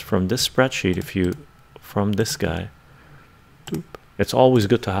chance from this spreadsheet, from this guy, it's always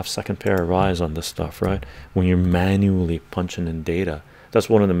good to have second pair of eyes on this stuff, right? When you're manually punching in data, that's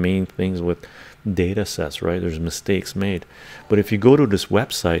one of the main things with data sets, right? There's mistakes made. But if you go to this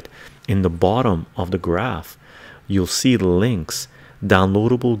website, in the bottom of the graph you'll see links,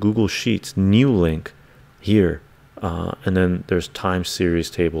 downloadable Google Sheets, new link here, and then there's time series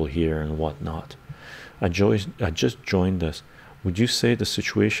table here and whatnot. I just joined this. Would you say the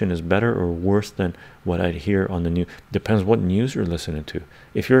situation is better or worse than what I'd hear on the news? Depends what news you're listening to.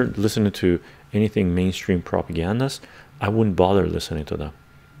 If you're listening to anything mainstream propagandists, I wouldn't bother listening to them,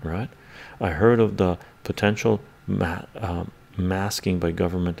 right? I heard of the potential masking by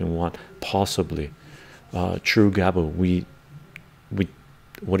government and what possibly. True, Gabo. We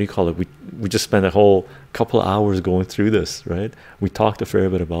what do you call it? We just spent a whole couple of hours going through this, right? We talked a fair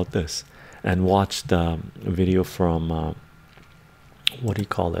bit about this and watched a video from what do you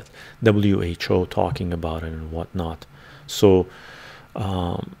call it, WHO, talking about it and whatnot. So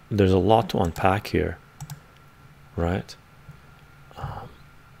there's a lot to unpack here, right?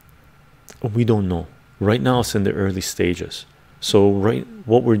 We don't know right now. It's in the early stages. So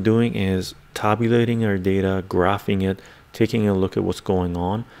what we're doing is tabulating our data, graphing it, taking a look at what's going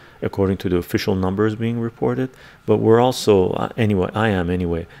on according to the official numbers being reported. But we're also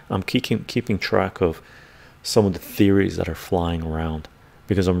I'm keeping track of some of the theories that are flying around,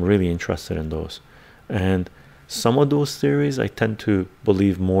 because I'm really interested in those. And some of those theories I tend to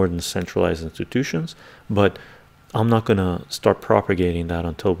believe more than centralized institutions, but I'm not gonna start propagating that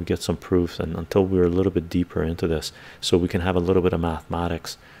until we get some proofs and until we're a little bit deeper into this, so we can have a little bit of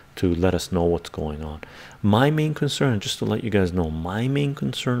mathematics to let us know what's going on. My main concern, just to let you guys know, my main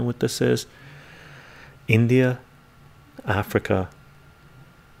concern with this is India, Africa,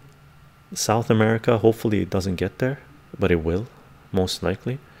 South America. Hopefully it doesn't get there, but it will most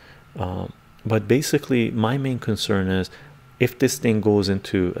likely. But basically my main concern is if this thing goes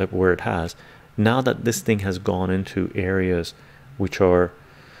into where it has, now that this thing has gone into areas which are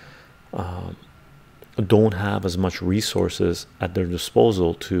don't have as much resources at their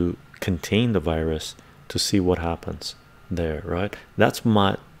disposal to contain the virus, to see what happens there, right? That's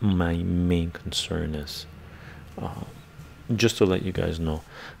my main concern is, just to let you guys know.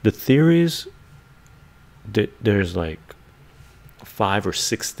 The theories, there's like 5 or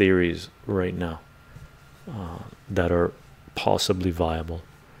 6 theories right now that are possibly viable,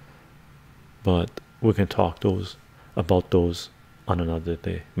 but we can talk about those on another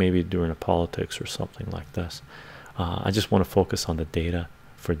day, maybe during a politics or something like this. I just want to focus on the data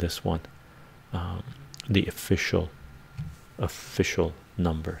for this one, the official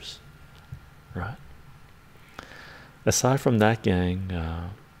numbers, right? Aside from that, gang,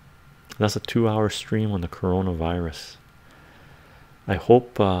 that's a 2-hour stream on the coronavirus. I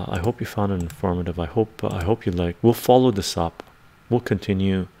hope you found it informative. I hope you like. We'll follow this up. We'll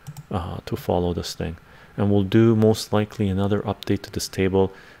continue to follow this thing, and we'll do most likely another update to this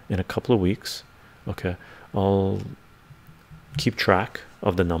table in a couple of weeks. Okay, I'll keep track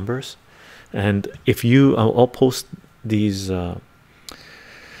of the numbers, and if you I'll post these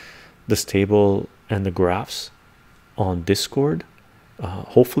this table and the graphs on Discord.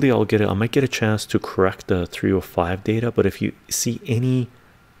 Hopefully I might get a chance to correct the 305 data, but if you see any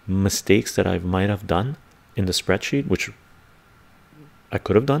mistakes that I might have done in the spreadsheet, which I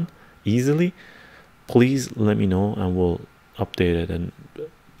could have done easily, please let me know and we'll update it. And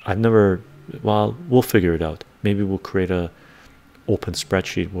we'll figure it out. Maybe we'll create a open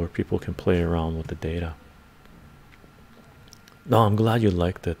spreadsheet where people can play around with the data. No, I'm glad you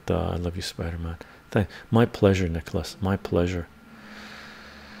liked it. I love you, Spider-Man. My pleasure, Nicholas, my pleasure.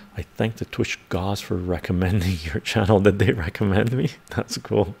 I thank the Twitch gods for recommending your channel. That they recommend me, that's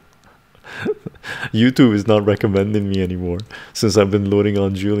cool. YouTube is not recommending me anymore since I've been loading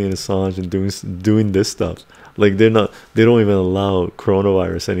on Julian Assange and doing this stuff. Like they don't even allow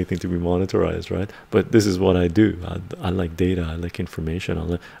coronavirus anything to be monetized, right? But this is what I do. I like data, I like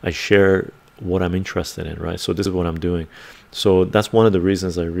information, I share what I'm interested in, right? So this is what I'm doing. So that's one of the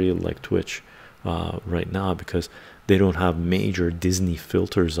reasons I really like Twitch right now, because they don't have major Disney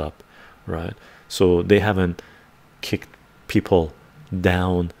filters up, right? So they haven't kicked people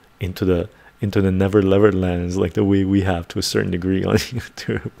down into the never lands like the way we have to a certain degree on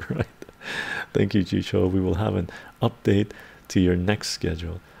YouTube, right? Thank you, chycho. We will have an update to your next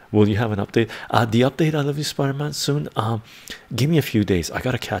schedule. Will you have an update? The update, I love you, Spider-Man, soon. Give me a few days. I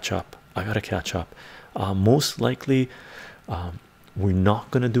gotta catch up. Most likely we're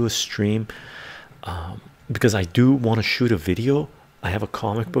not gonna do a stream because I do want to shoot a video. I have a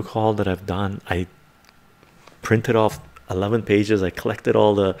comic book haul that I've done. I printed off 11 pages. I collected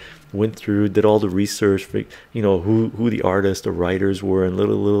went through, did all the research for, who the artists, the writers were, and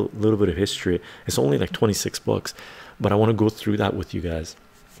little bit of history. It's only like 26 books, but I want to go through that with you guys,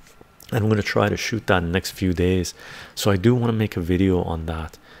 and I'm going to try to shoot that in the next few days. So I do want to make a video on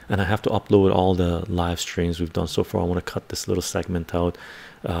that, and I have to upload all the live streams we've done so far. I want to cut this little segment out,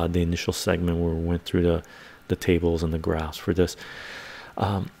 the initial segment where we went through the the tables and the graphs for this.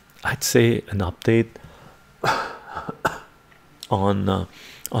 I'd say an update on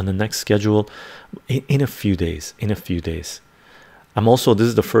the next schedule in a few days. I'm also, this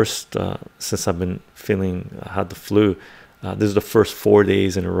is the first since I've been feeling, I had the flu, this is the first 4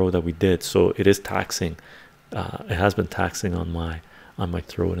 days in a row that we did, so it is taxing. It has been taxing on my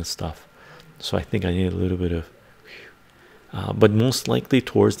throat and stuff, so I think I need a little bit of but most likely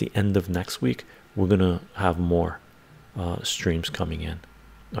towards the end of next week we're gonna have more streams coming in.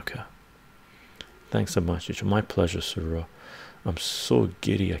 Okay, thanks so much, Chycho. My pleasure, Suro. I'm so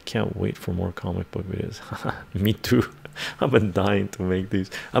giddy. I can't wait for more comic book videos. Me too. I've been dying to make these.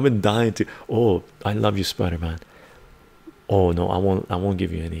 I've been dying to. Oh, I love you, Spider-Man. Oh no, I won't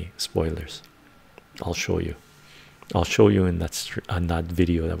give you any spoilers. I'll show you. I'll show you in that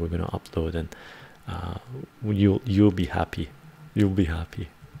video that we're gonna upload, and you'll be happy. You'll be happy.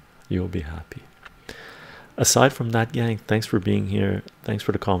 Aside from that, gang, thanks for being here. Thanks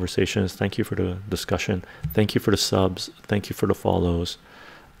for the conversations. Thank you for the discussion. Thank you for the subs. Thank you for the follows.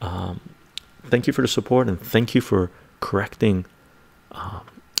 Thank you for the support, and thank you for correcting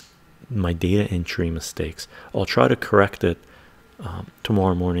my data entry mistakes. I'll try to correct it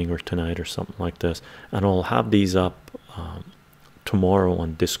tomorrow morning or tonight or something like this, and I'll have these up tomorrow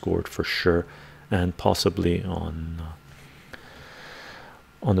on Discord for sure, and possibly on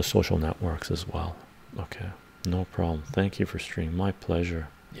the social networks as well. Okay, no problem. Thank you for stream. My pleasure.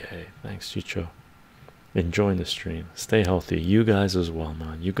 Yay, thanks, Chycho. Enjoying the stream. Stay healthy. You guys as well,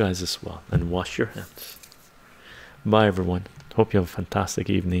 man. You guys as well. And wash your hands. Bye, everyone. Hope you have a fantastic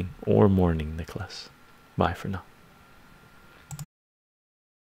evening or morning, Nicholas. Bye for now.